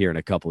little bit here in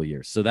a couple of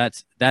years. So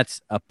that's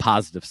a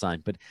positive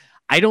sign. But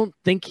I don't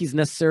think he's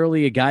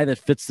necessarily a guy that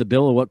fits the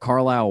bill of what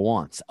Carlisle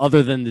wants,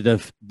 other than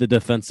the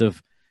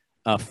defensive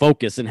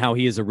focus and how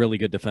he is a really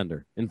good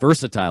defender and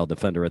versatile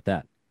defender at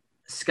that.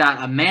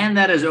 Scott, a man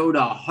that is owed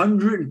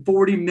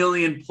 $140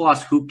 million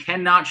plus who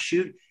cannot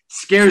shoot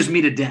scares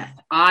me to death.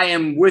 I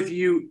am with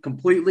you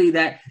completely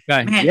that,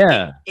 okay. Man,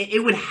 yeah.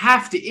 It would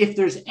have to, if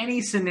there's any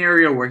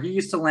scenario where he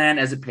used to land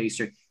as a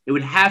Pacer, it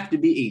would have to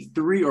be a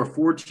 3 or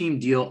 4 team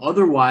deal.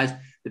 Otherwise,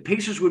 the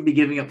Pacers would be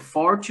giving up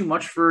far too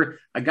much for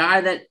a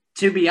guy that,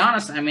 to be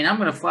honest, I mean, I'm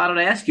going to flat out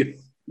ask you,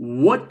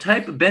 what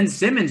type of Ben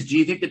Simmons do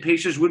you think the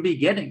Pacers would be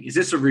getting? Is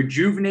this a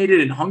rejuvenated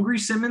and hungry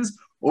Simmons,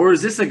 or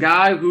is this a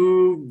guy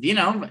who,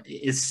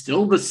 is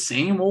still the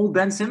same old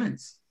Ben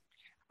Simmons?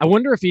 I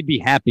wonder if he'd be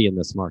happy in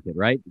this market,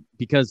 right?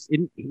 Because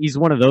he's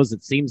one of those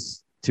that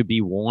seems to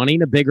be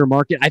wanting a bigger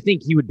market. I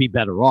think he would be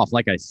better off,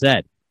 like I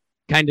said,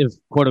 kind of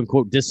quote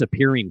unquote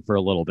disappearing for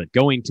a little bit,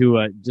 going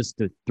to just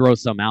to throw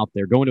some out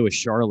there, going to a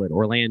Charlotte,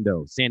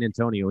 Orlando, San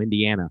Antonio,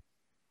 Indiana.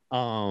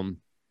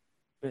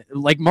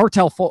 Like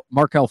Markelle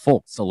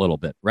Fultz a little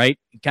bit, right?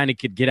 He kind of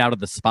could get out of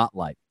the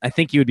spotlight. I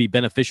think he would be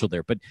beneficial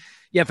there. But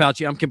yeah,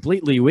 Fauci, I'm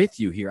completely with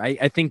you here.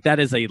 I think that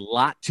is a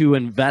lot to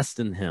invest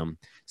in him.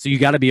 So you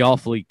got to be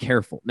awfully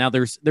careful. Now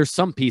there's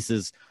some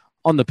pieces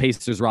on the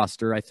Pacers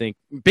roster. I think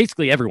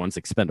basically everyone's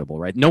expendable,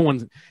 right? No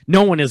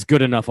one is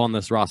good enough on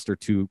this roster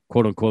to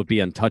quote unquote be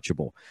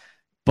untouchable.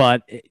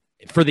 But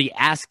for the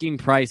asking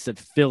price that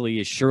Philly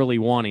is surely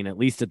wanting, at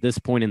least at this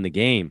point in the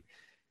game,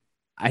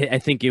 I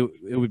think it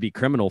would be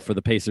criminal for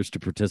the Pacers to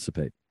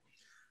participate.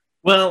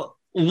 Well,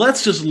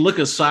 let's just look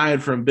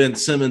aside from Ben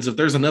Simmons. If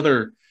there's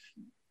another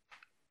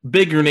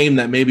bigger name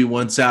that maybe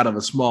wants out of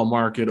a small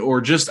market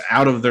or just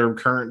out of their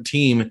current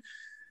team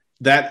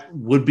that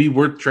would be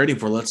worth trading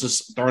for. Let's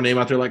just throw a name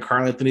out there like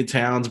Karl-Anthony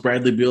Towns,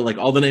 Bradley Beal, like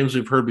all the names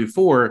we've heard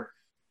before.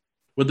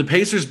 Would the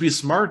Pacers be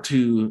smart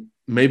to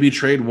maybe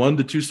trade 1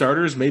 to 2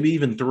 starters, maybe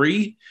even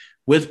 3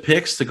 with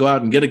picks to go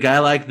out and get a guy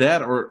like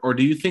that? Or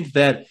do you think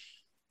that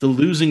the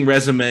losing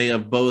resume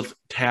of both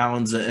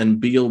Towns and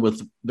Beal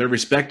with their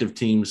respective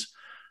teams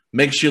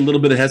makes you a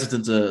little bit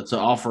hesitant to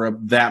offer up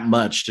that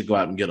much to go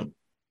out and get them?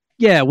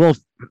 Yeah, well,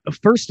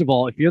 first of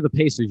all, if you're the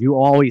Pacers, you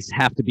always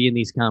have to be in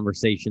these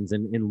conversations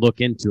and look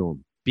into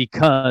them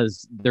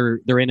because their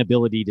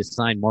inability to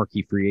sign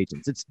marquee free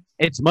agents.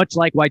 It's much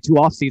like why 2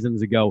 off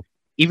seasons ago,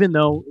 even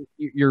though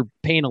you're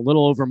paying a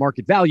little over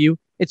market value,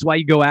 it's why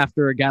you go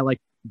after a guy like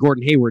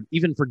Gordon Hayward,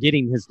 even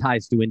forgetting his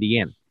ties to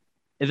Indiana.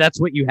 And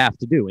that's what you have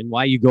to do, and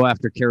why you go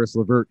after Karis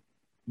LeVert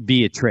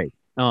via trade.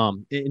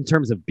 In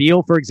terms of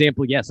Beal, for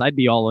example, yes, I'd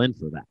be all in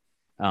for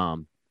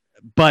that.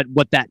 But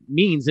what that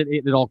means,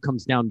 it all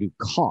comes down to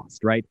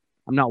cost, right?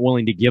 I'm not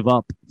willing to give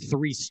up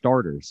 3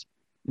 starters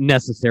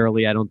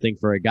necessarily, I don't think,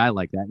 for a guy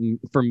like that. And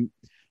from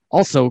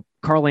also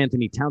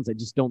Karl-Anthony Towns, I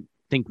just don't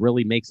think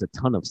really makes a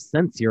ton of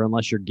sense here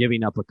unless you're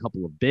giving up a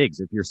couple of bigs.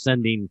 If you're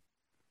sending,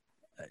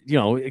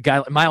 a guy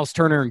like Miles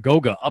Turner and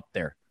Goga up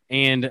there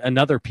and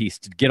another piece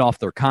to get off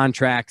their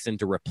contracts and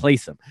to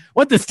replace them.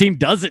 What this team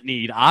doesn't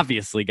need,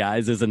 obviously,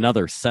 guys, is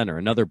another center,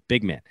 another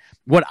big man.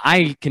 What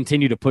I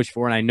continue to push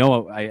for, and I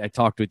know I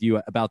talked with you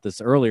about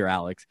this earlier,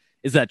 Alex,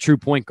 is that true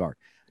point guard.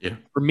 Yeah.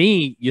 For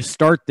me, you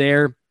start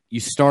there. You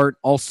start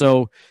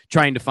also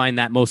trying to find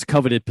that most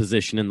coveted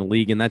position in the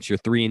league, and that's your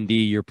 3-and-D,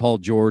 your Paul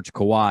George,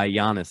 Kawhi,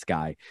 Giannis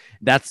guy.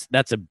 That's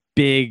a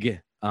big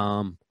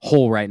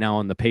hole right now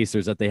on the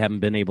Pacers that they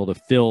haven't been able to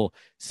fill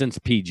since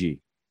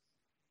PG.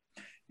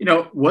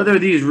 Whether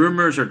these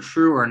rumors are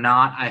true or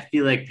not, I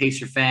feel like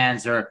Pacer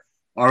fans are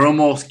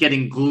almost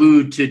getting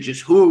glued to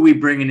just who are we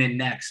bringing in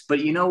next. But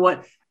you know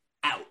what?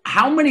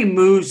 How many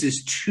moves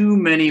is too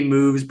many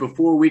moves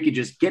before we could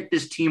just get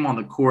this team on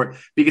the court?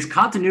 Because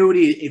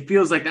continuity, it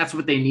feels like that's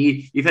what they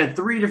need. You've had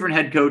 3 different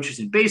head coaches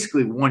in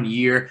basically 1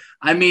 year.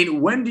 I mean,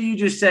 when do you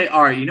just say,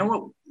 all right, you know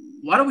what?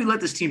 Why don't we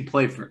let this team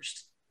play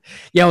first?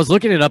 Yeah, I was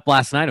looking it up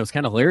last night. It was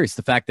kind of hilarious.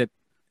 The fact that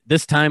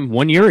this time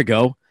 1 year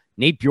ago,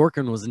 Nate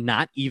Bjorkgren was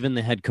not even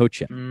the head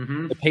coach yet.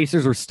 Mm-hmm. The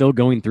Pacers were still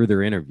going through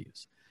their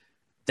interviews.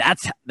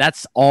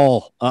 That's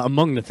all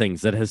among the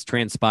things that has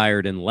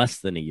transpired in less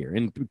than a year.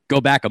 And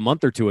go back a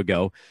month or 2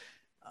 ago,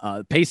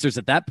 Pacers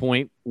at that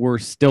point were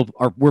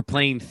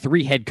playing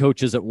 3 head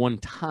coaches at one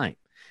time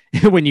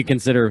when you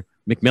consider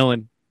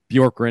McMillan,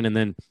 Bjorkgren, and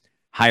then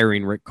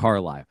hiring Rick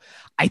Carlisle.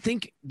 I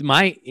think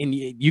and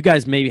you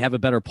guys maybe have a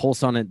better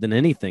pulse on it than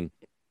anything.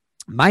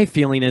 My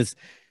feeling is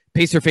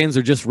Pacer fans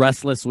are just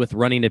restless with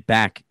running it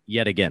back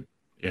yet again.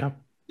 Yeah.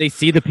 They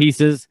see the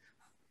pieces.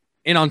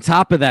 And on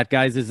top of that,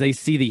 guys, is they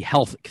see the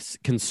health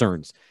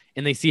concerns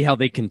and they see how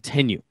they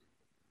continue.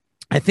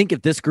 I think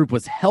if this group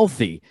was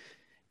healthy,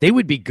 they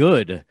would be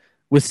good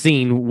with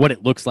seeing what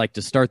it looks like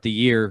to start the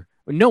year,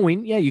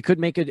 knowing, you could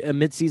make a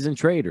midseason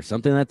trade or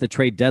something at the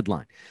trade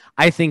deadline.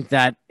 I think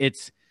that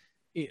it's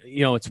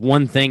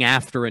one thing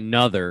after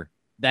another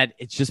that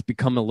it's just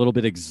become a little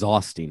bit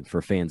exhausting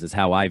for fans is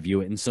how I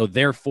view it. And so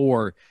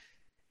therefore,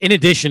 in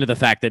addition to the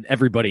fact that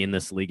everybody in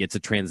this league, it's a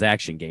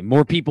transaction game,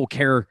 more people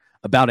care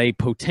about a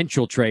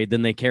potential trade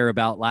than they care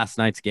about last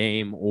night's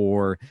game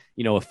or,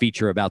 a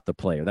feature about the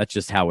player. That's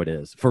just how it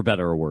is, for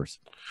better or worse.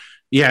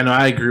 Yeah, no,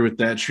 I agree with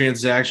that.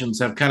 Transactions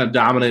have kind of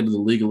dominated the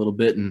league a little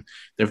bit, and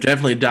they've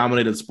definitely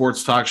dominated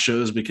sports talk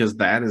shows because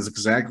that is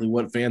exactly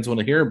what fans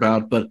want to hear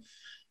about. But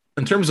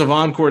in terms of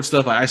on-court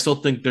stuff, I still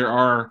think there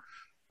are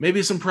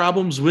maybe some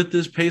problems with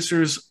this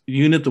Pacers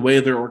unit, the way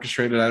they're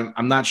orchestrated.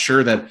 I'm not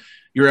sure that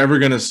you're ever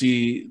going to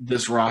see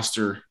this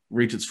roster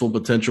reach its full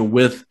potential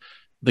with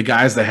the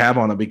guys they have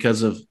on it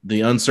because of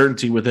the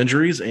uncertainty with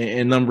injuries.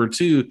 And number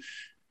 2,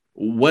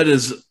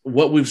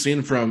 what we've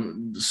seen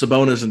from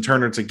Sabonis and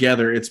Turner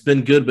together, it's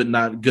been good, but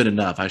not good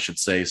enough, I should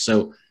say.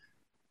 So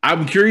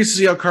I'm curious to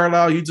see how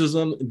Carlisle uses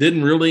them.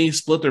 Didn't really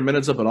split their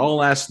minutes up at all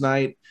last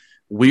night.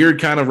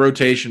 Weird kind of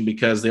rotation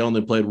because they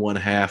only played 1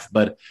 half.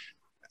 But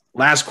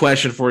last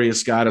question for you,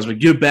 Scott, as we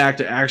get back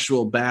to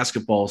actual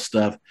basketball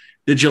stuff,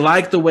 did you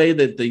like the way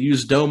that they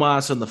used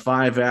Domas in the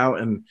 5 out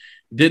and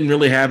didn't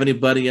really have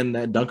anybody in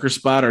that dunker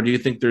spot, or do you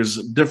think there's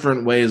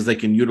different ways they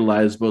can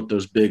utilize both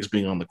those bigs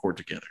being on the court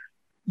together?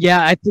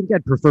 Yeah, I think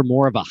I'd prefer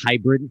more of a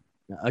hybrid.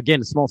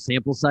 Again, a small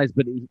sample size,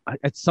 but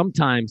at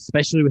sometimes,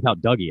 especially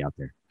without Dougie out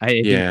there.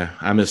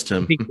 I missed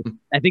him.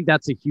 I think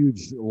that's a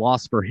huge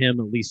loss for him,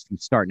 at least to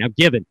start. Now,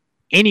 given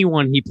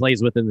anyone he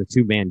plays with in the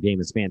 2-man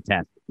game is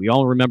fantastic. We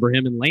all remember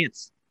him and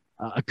Lance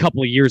a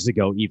couple of years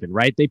ago even,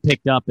 right? They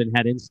picked up and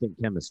had instant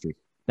chemistry.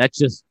 That's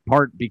just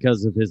part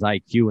because of his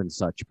IQ and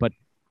such. But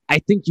I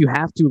think you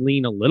have to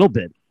lean a little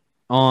bit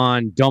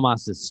on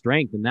Domas's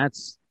strength, and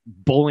that's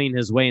bullying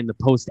his way in the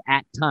post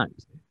at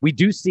times. We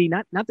do see,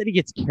 not that he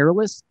gets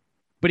careless,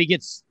 but he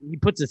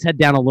puts his head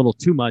down a little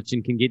too much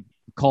and can get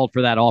called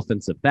for that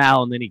offensive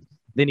foul, and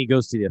then he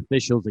goes to the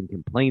officials and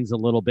complains a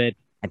little bit.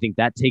 I think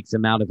that takes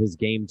him out of his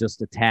game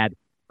just a tad,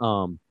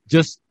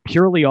 just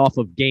purely off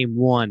of game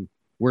one,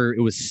 where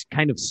it was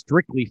kind of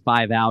strictly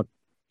 5 out.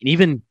 And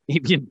even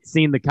if you've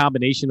seen the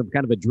combination of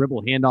kind of a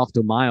dribble handoff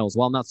to Miles,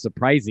 while not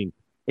surprising,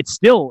 it's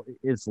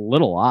a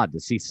little odd to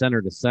see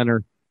center to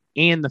center.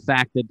 And the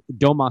fact that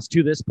Domas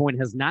to this point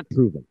has not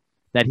proven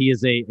that he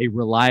is a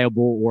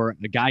reliable or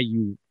a guy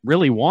you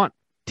really want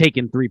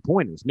taking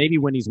 3-pointers, maybe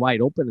when he's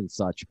wide open and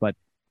such, but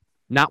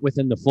not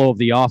within the flow of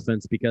the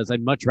offense, because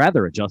I'd much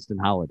rather a Justin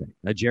Holiday,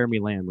 a Jeremy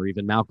Lamb, or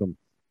even Malcolm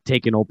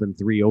take an open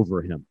 3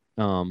 over him.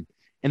 And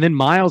then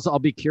Miles, I'll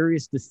be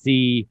curious to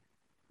see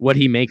what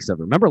he makes of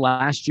it. Remember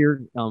last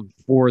year,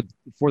 for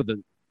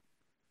the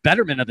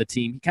betterment of the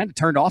team, he kind of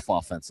turned off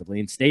offensively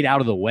and stayed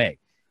out of the way.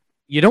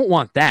 You don't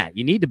want that.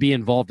 You need to be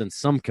involved in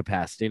some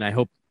capacity, and I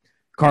hope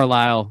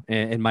Carlisle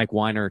and Mike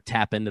Weiner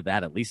tap into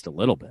that at least a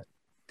little bit.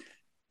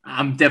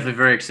 I'm definitely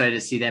very excited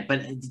to see that.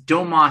 But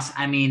Domas,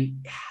 I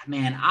mean,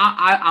 man,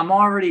 I'm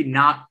already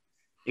not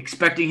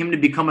expecting him to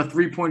become a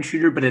 3-point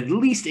shooter, but at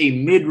least a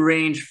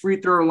mid-range free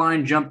throw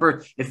line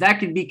jumper. If that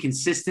can be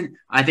consistent,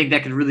 I think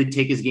that could really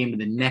take his game to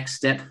the next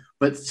step.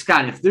 But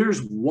Scott, if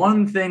there's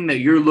one thing that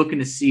you're looking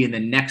to see in the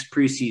next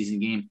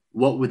preseason game,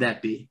 what would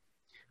that be?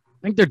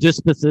 I think their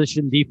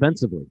disposition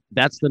defensively.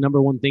 That's the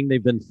number one thing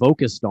they've been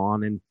focused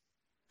on. And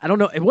I don't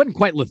know, it wasn't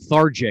quite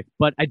lethargic,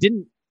 but I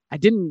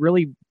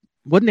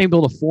wasn't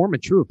able to form a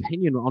true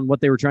opinion on what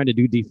they were trying to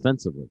do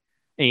defensively.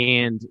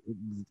 And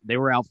they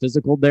were out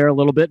physical there a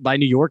little bit by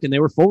New York, and they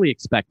were fully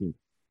expecting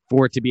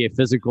for it to be a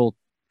physical,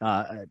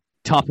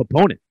 tough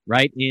opponent,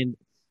 right? And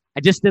I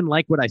just didn't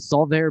like what I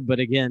saw there. But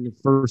again,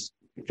 first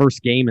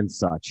game and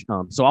such.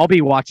 So I'll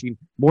be watching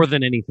more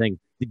than anything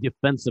the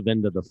defensive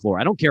end of the floor.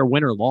 I don't care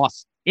win or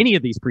loss any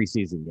of these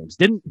preseason games.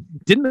 Didn't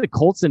the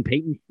Colts and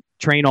Peyton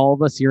train all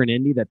of us here in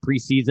Indy that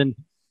preseason,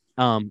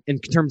 in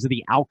terms of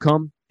the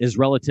outcome, is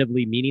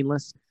relatively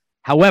meaningless?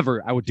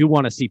 However, I do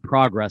want to see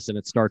progress, and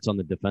it starts on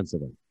the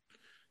defensive end.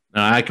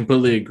 I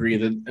completely agree.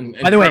 And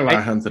by the way,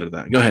 I hinted at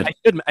that. Go ahead.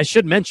 I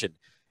should mention,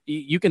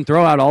 you can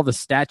throw out all the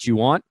stats you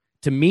want.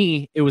 To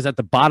me, it was at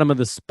the bottom of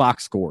the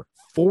box score.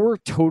 4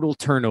 total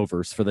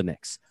turnovers for the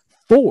Knicks.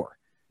 4.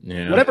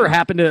 Yeah. Whatever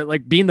happened to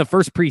like being the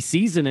first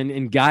preseason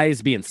and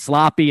guys being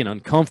sloppy and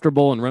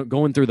uncomfortable and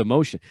going through the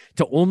motion,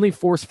 to only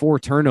force 4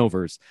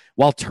 turnovers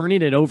while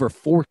turning it over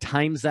 4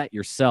 times that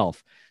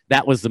yourself,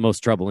 that was the most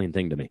troubling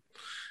thing to me.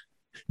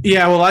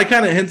 Yeah, well, I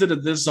kind of hinted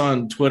at this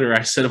on Twitter.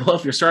 I said, well,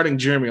 if you're starting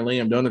Jeremy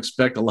Lamb, don't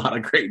expect a lot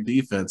of great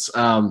defense.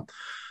 No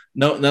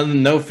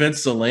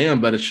offense to Lamb,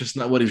 but it's just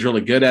not what he's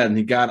really good at. And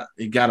he got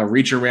a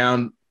reach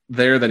around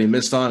there that he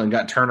missed on and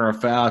got Turner a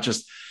foul.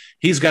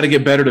 He's got to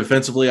get better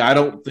defensively. I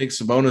don't think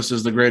Sabonis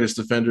is the greatest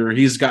defender.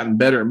 He's gotten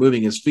better at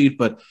moving his feet,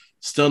 but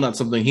still not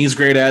something he's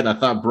great at. And I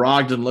thought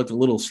Brogdon looked a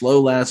little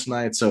slow last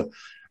night. So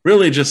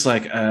really just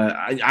like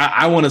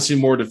I want to see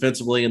more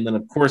defensively. And then,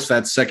 of course,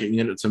 that second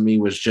unit to me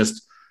was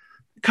just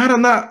kind of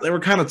not – they were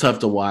kind of tough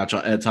to watch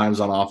at times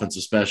on offense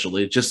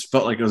especially. It just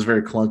felt like it was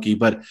very clunky.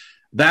 But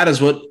that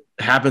is what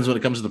happens when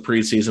it comes to the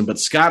preseason. But,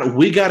 Scott,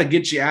 we got to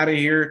get you out of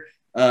here.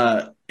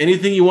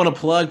 Anything you want to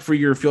plug for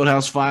your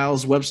Fieldhouse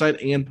Files website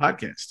and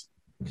podcast?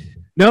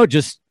 No,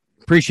 just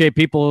appreciate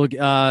people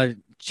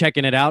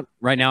checking it out.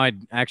 Right now, I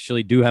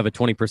actually do have a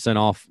 20%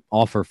 off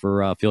offer for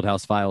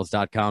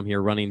fieldhousefiles.com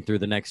here running through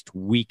the next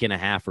week and a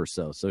half or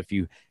so. So if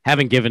you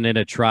haven't given it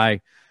a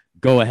try,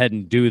 go ahead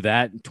and do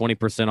that.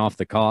 20% off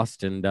the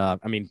cost. And I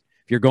mean,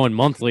 if you're going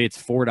monthly,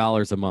 it's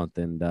 $4 a month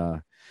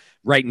and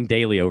writing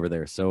daily over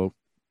there. So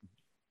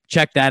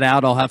check that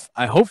out.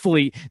 I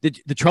hopefully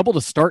the trouble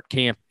to start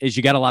camp is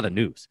you got a lot of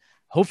news.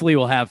 Hopefully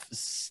we'll have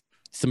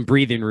some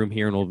breathing room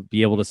here and we'll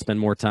be able to spend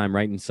more time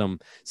writing some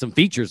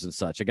features and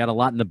such. I got a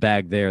lot in the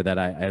bag there that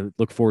I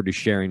look forward to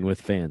sharing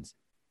with fans.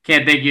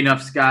 Can't thank you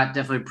enough, Scott.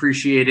 Definitely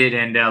appreciate it,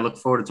 and look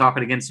forward to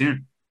talking again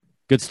soon.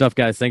 Good stuff,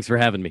 guys. Thanks for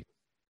having me.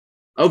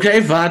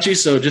 Okay, Vachi.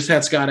 So just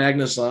had Scott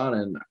Agness on,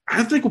 and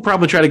I think we'll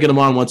probably try to get him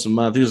on once a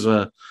month. He's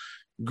a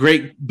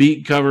great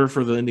beat cover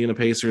for the Indiana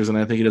Pacers, and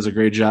I think he does a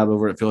great job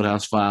over at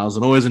Fieldhouse Files,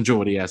 and always enjoy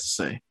what he has to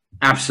say.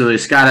 Absolutely.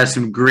 Scott has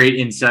some great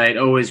insight.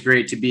 Always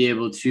great to be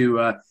able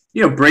to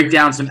break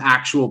down some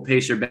actual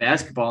Pacer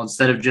basketball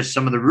instead of just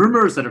some of the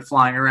rumors that are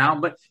flying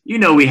around. But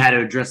we had to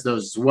address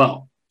those as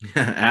well.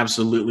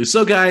 Absolutely.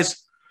 So,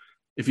 guys,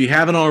 if you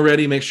haven't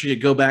already, make sure you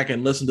go back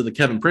and listen to the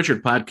Kevin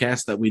Pritchard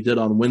podcast that we did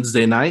on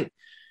Wednesday night.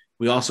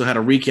 We also had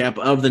a recap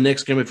of the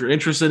Knicks game. If you're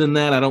interested in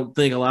that, I don't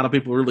think a lot of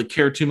people really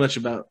care too much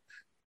about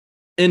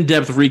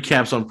in-depth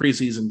recaps on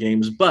preseason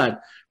games,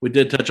 but we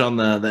did touch on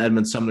the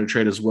Edmund Sumner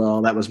trade as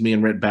well. That was me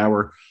and Rhett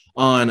Bauer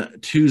on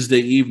Tuesday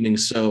evening.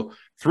 So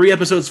 3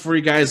 episodes for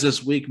you guys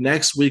this week.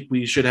 Next week,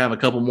 we should have a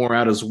couple more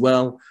out as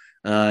well.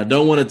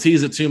 Don't want to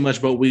tease it too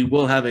much, but we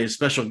will have a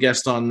special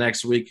guest on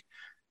next week,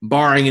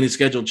 barring any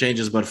schedule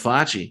changes. But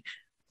Fachi,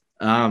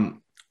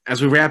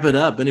 as we wrap it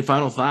up, any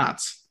final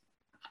thoughts?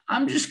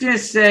 I'm just going to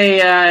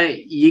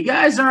say you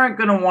guys aren't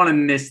going to want to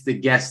miss the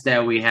guest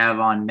that we have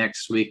on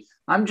next week.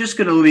 I'm just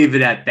going to leave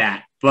it at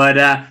that.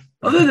 But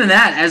Other than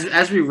that,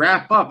 as we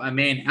wrap up, I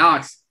mean,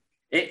 Alex,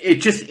 it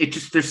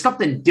just there's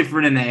something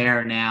different in the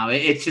air now.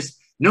 It's just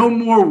no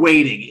more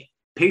waiting.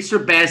 Pacer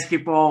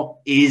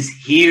basketball is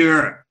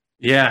here.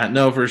 Yeah,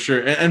 no, for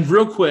sure. And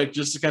real quick,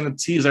 just to kind of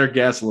tease our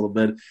guest a little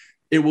bit,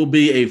 it will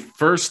be a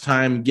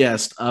first-time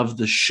guest of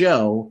the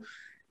show.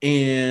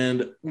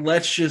 And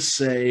let's just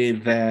say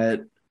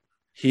that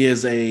he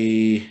is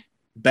a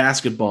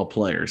basketball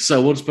player.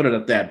 So we'll just put it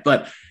at that.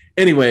 But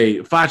anyway,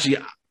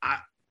 Facci,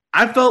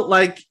 I felt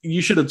like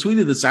you should have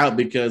tweeted this out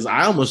because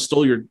I almost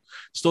stole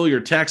your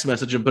text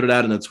message and put it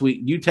out in a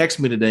tweet. You texted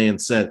me today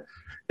and said,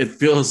 it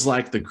feels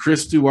like the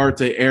Chris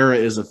Duarte era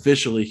is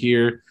officially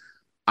here.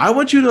 I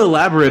want you to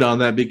elaborate on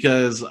that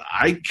because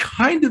I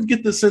kind of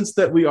get the sense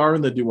that we are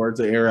in the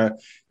Duarte era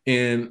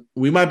and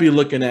we might be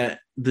looking at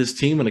this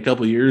team in a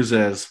couple of years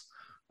as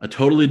a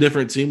totally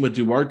different team with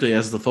Duarte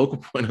as the focal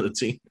point of the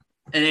team.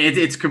 And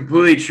it's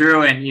completely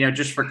true. And,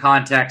 just for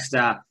context,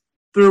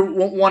 through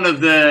one of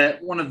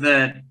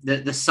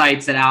the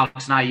sites that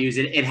Alex and I use,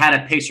 it had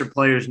a Pacer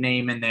player's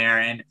name in there,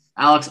 and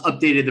Alex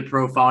updated the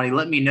profile and he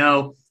let me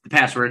know the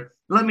password.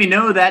 Let me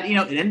know that,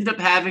 it ended up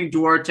having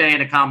Duarte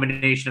and a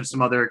combination of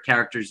some other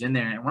characters in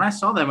there. And when I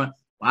saw that, I went,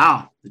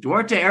 wow, the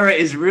Duarte era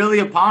is really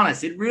upon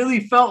us. It really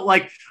felt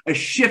like a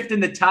shift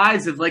in the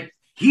tides of like,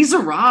 he's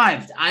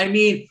arrived. I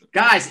mean,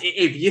 guys,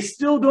 if you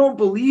still don't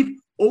believe,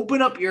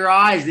 open up your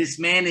eyes. This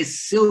man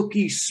is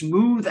silky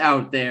smooth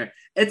out there.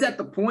 It's at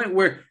the point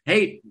where,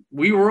 hey,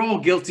 we were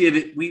all guilty of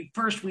it. We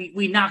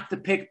knocked the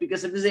pick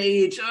because of his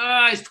age.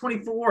 He's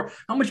 24.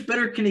 How much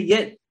better can he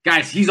get?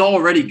 Guys, he's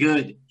already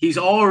good. He's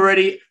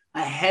already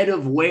ahead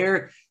of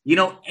where,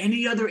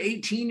 any other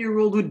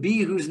 18-year-old would be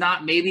who's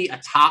not maybe a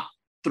top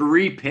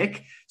 3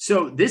 pick.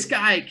 So this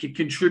guy could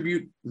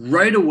contribute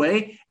right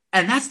away.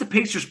 And that's the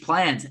Pacers'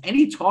 plans.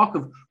 Any talk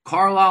of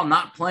Carlisle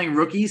not playing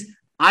rookies,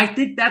 I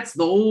think that's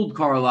the old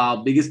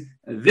Carlisle because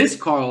this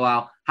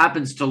Carlisle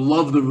happens to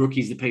love the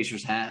rookies the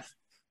Pacers have.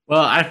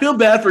 Well, I feel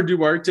bad for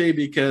Duarte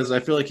because I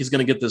feel like he's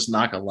going to get this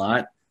knock a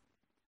lot.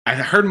 I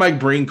heard Mike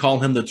Breen call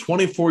him the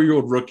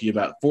 24-year-old rookie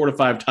about 4 to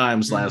 5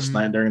 times last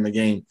night during the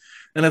game.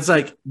 And it's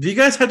like, do you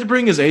guys have to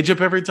bring his age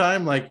up every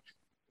time? Like,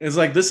 it's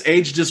like this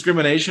age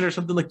discrimination or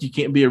something, like you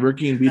can't be a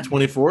rookie and be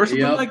 24 or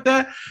something like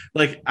that.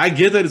 Like, I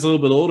get that he's a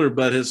little bit older,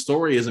 but his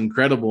story is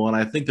incredible. And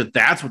I think that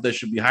that's what they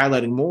should be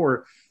highlighting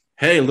more.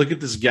 Hey, look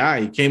at this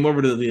guy. He came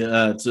over to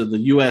the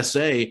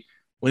USA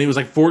when he was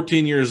like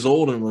 14 years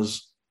old and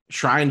was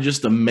trying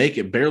just to make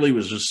it. Barely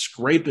was just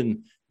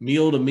scraping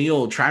meal to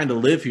meal, trying to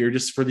live here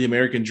just for the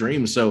American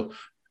dream. So,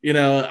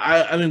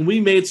 I mean,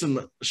 we made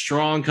some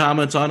strong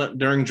comments on it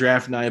during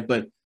draft night,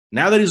 but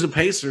now that he's a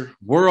Pacer,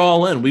 we're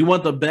all in. We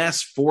want the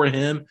best for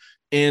him.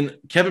 And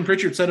Kevin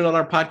Pritchard said it on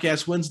our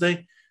podcast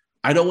Wednesday.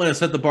 I don't want to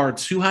set the bar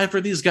too high for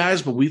these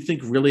guys, but we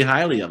think really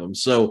highly of them.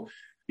 So,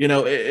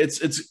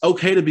 it's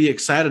okay to be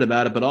excited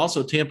about it, but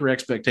also temper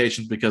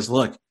expectations because,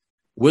 look,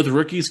 with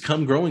rookies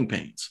come growing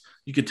pains.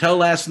 You could tell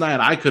last night,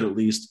 I could at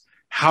least,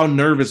 how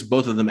nervous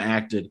both of them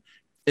acted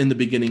in the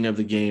beginning of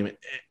the game.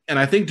 And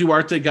I think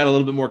Duarte got a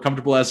little bit more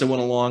comfortable as they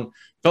went along.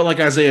 Felt like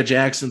Isaiah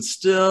Jackson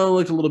still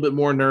looked a little bit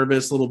more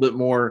nervous, a little bit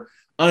more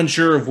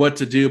unsure of what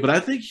to do. But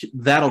I think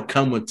that'll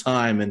come with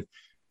time. And,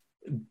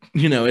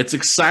 it's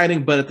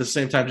exciting, but at the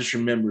same time, just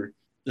remember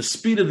the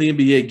speed of the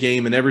NBA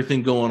game and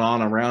everything going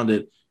on around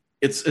it.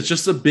 It's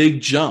just a big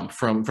jump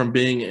from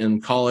being in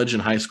college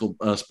and high school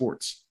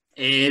sports.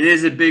 It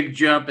is a big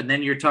jump. And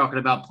then you're talking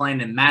about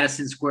playing in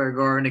Madison Square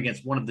Garden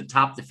against one of the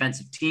top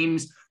defensive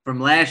teams from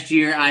last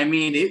year. I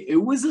mean,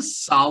 it was a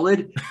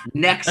solid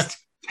next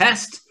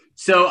test.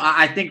 So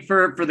I think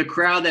for the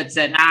crowd that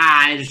said,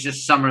 it's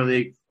just summer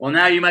league. Well,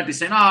 now you might be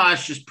saying,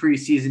 it's just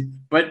preseason.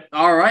 But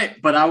all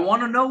right. But I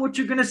want to know what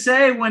you're going to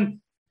say when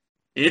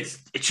it's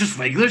just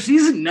regular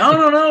season.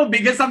 No,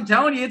 because I'm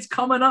telling you, it's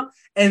coming up.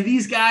 And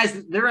these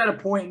guys, they're at a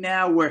point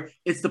now where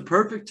it's the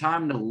perfect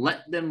time to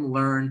let them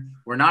learn.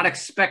 We're not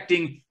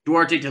expecting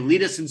Duarte to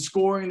lead us in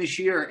scoring this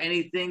year or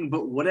anything,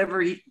 but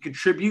whatever he can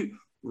contribute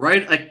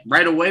right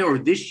away or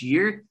this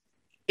year,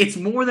 it's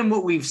more than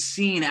what we've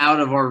seen out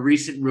of our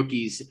recent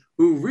rookies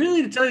who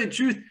really, to tell you the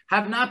truth,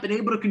 have not been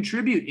able to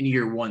contribute in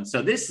year one.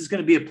 So this is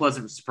going to be a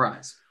pleasant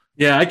surprise.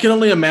 Yeah, I can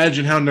only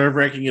imagine how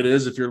nerve-wracking it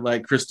is if you're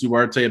like Chris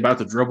Duarte about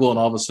to dribble and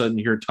all of a sudden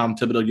you hear Tom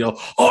Thibodeau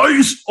yell,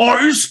 ice!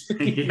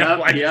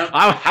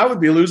 I would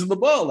be losing the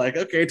ball. Like,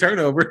 okay,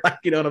 turnover.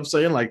 You know what I'm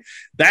saying? Like,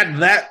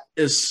 that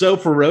is so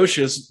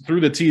ferocious through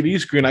the TV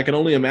screen. I can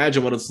only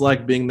imagine what it's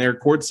like being there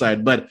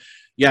courtside. But,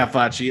 yeah,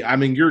 Facci, I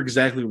mean, you're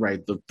exactly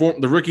right. The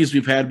rookies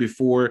we've had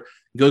before,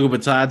 Goga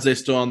Bitadze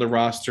still on the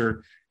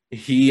roster.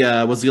 He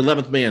was the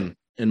 11th man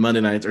in Monday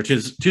night's or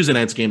Tuesday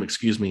night's game,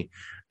 excuse me.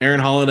 Aaron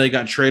Holiday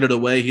got traded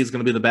away. He's going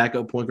to be the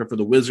backup point guard for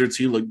the Wizards.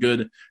 He looked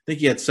good. I think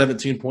he had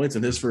 17 points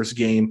in his first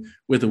game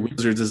with the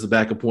Wizards as the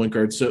backup point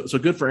guard. So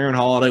good for Aaron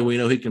Holiday. We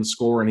know he can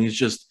score, and he's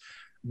just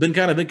been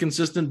kind of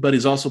inconsistent, but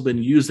he's also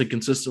been used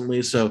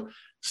inconsistently. So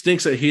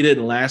stinks that he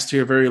didn't last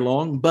here very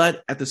long.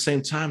 But at the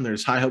same time,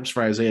 there's high hopes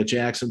for Isaiah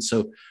Jackson.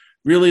 So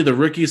really the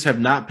rookies have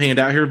not panned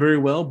out here very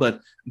well,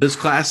 but this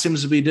class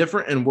seems to be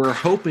different, and we're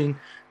hoping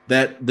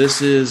that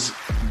this is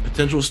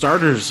potential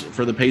starters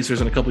for the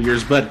Pacers in a couple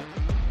years. But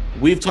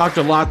we've talked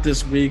a lot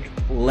this week.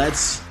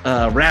 Let's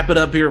wrap it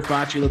up here,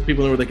 Facci. Let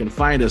people know where they can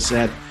find us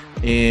at.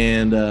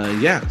 And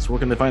so where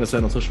can they find us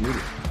at on social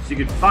media? So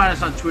you can find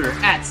us on Twitter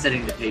at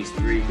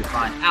SettingThePace3. You can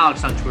find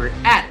Alex on Twitter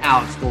at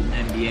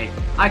AlexGoldenNBA.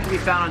 I can be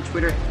found on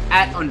Twitter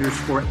at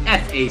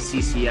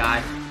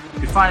 _FACCI. You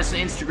can find us on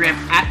Instagram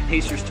at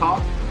Pacers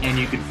Talk. And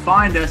you can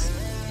find us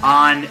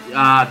on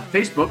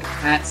Facebook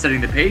at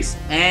Setting the Pace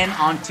and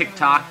on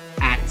TikTok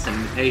at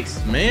Setting the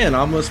Pace. Man,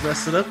 almost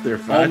messed it up there,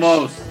 Facci.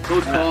 Almost.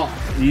 Close call.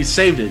 You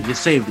saved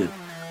it.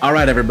 All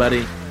right,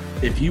 everybody.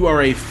 If you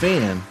are a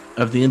fan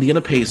of the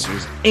Indiana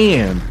Pacers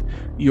and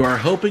you are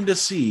hoping to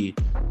see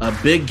a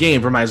big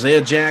game from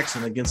Isaiah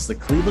Jackson against the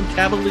Cleveland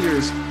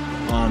Cavaliers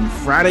on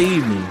Friday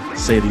evening,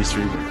 say these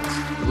 3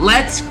 words.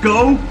 Let's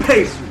go,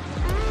 Pacers!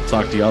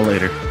 Talk to y'all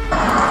later.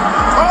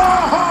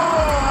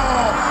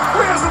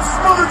 Where's some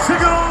smothered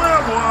chicken on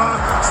that one?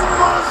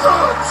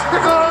 Smothered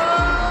chicken!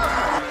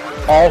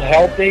 All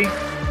healthy,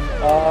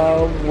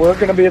 we're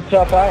going to be a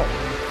tough out.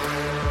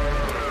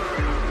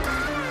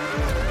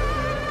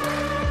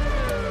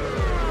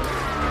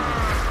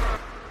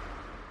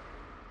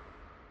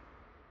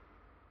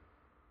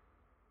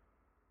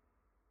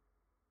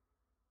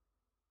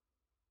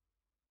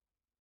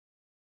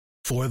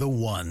 For the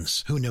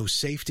ones who know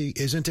safety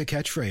isn't a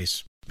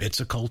catchphrase, it's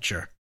a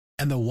culture.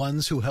 And the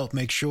ones who help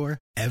make sure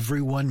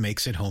everyone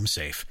makes it home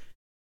safe.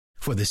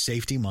 For the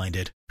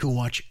safety-minded who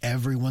watch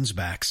everyone's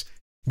backs,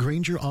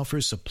 Grainger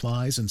offers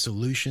supplies and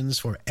solutions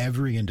for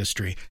every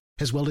industry,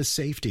 as well as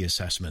safety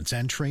assessments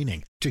and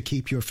training to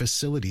keep your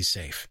facilities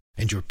safe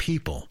and your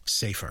people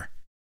safer.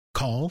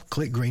 Call,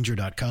 click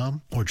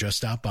Grainger.com, or just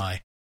stop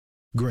by.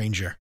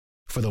 Grainger,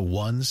 for the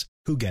ones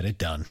who get it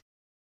done.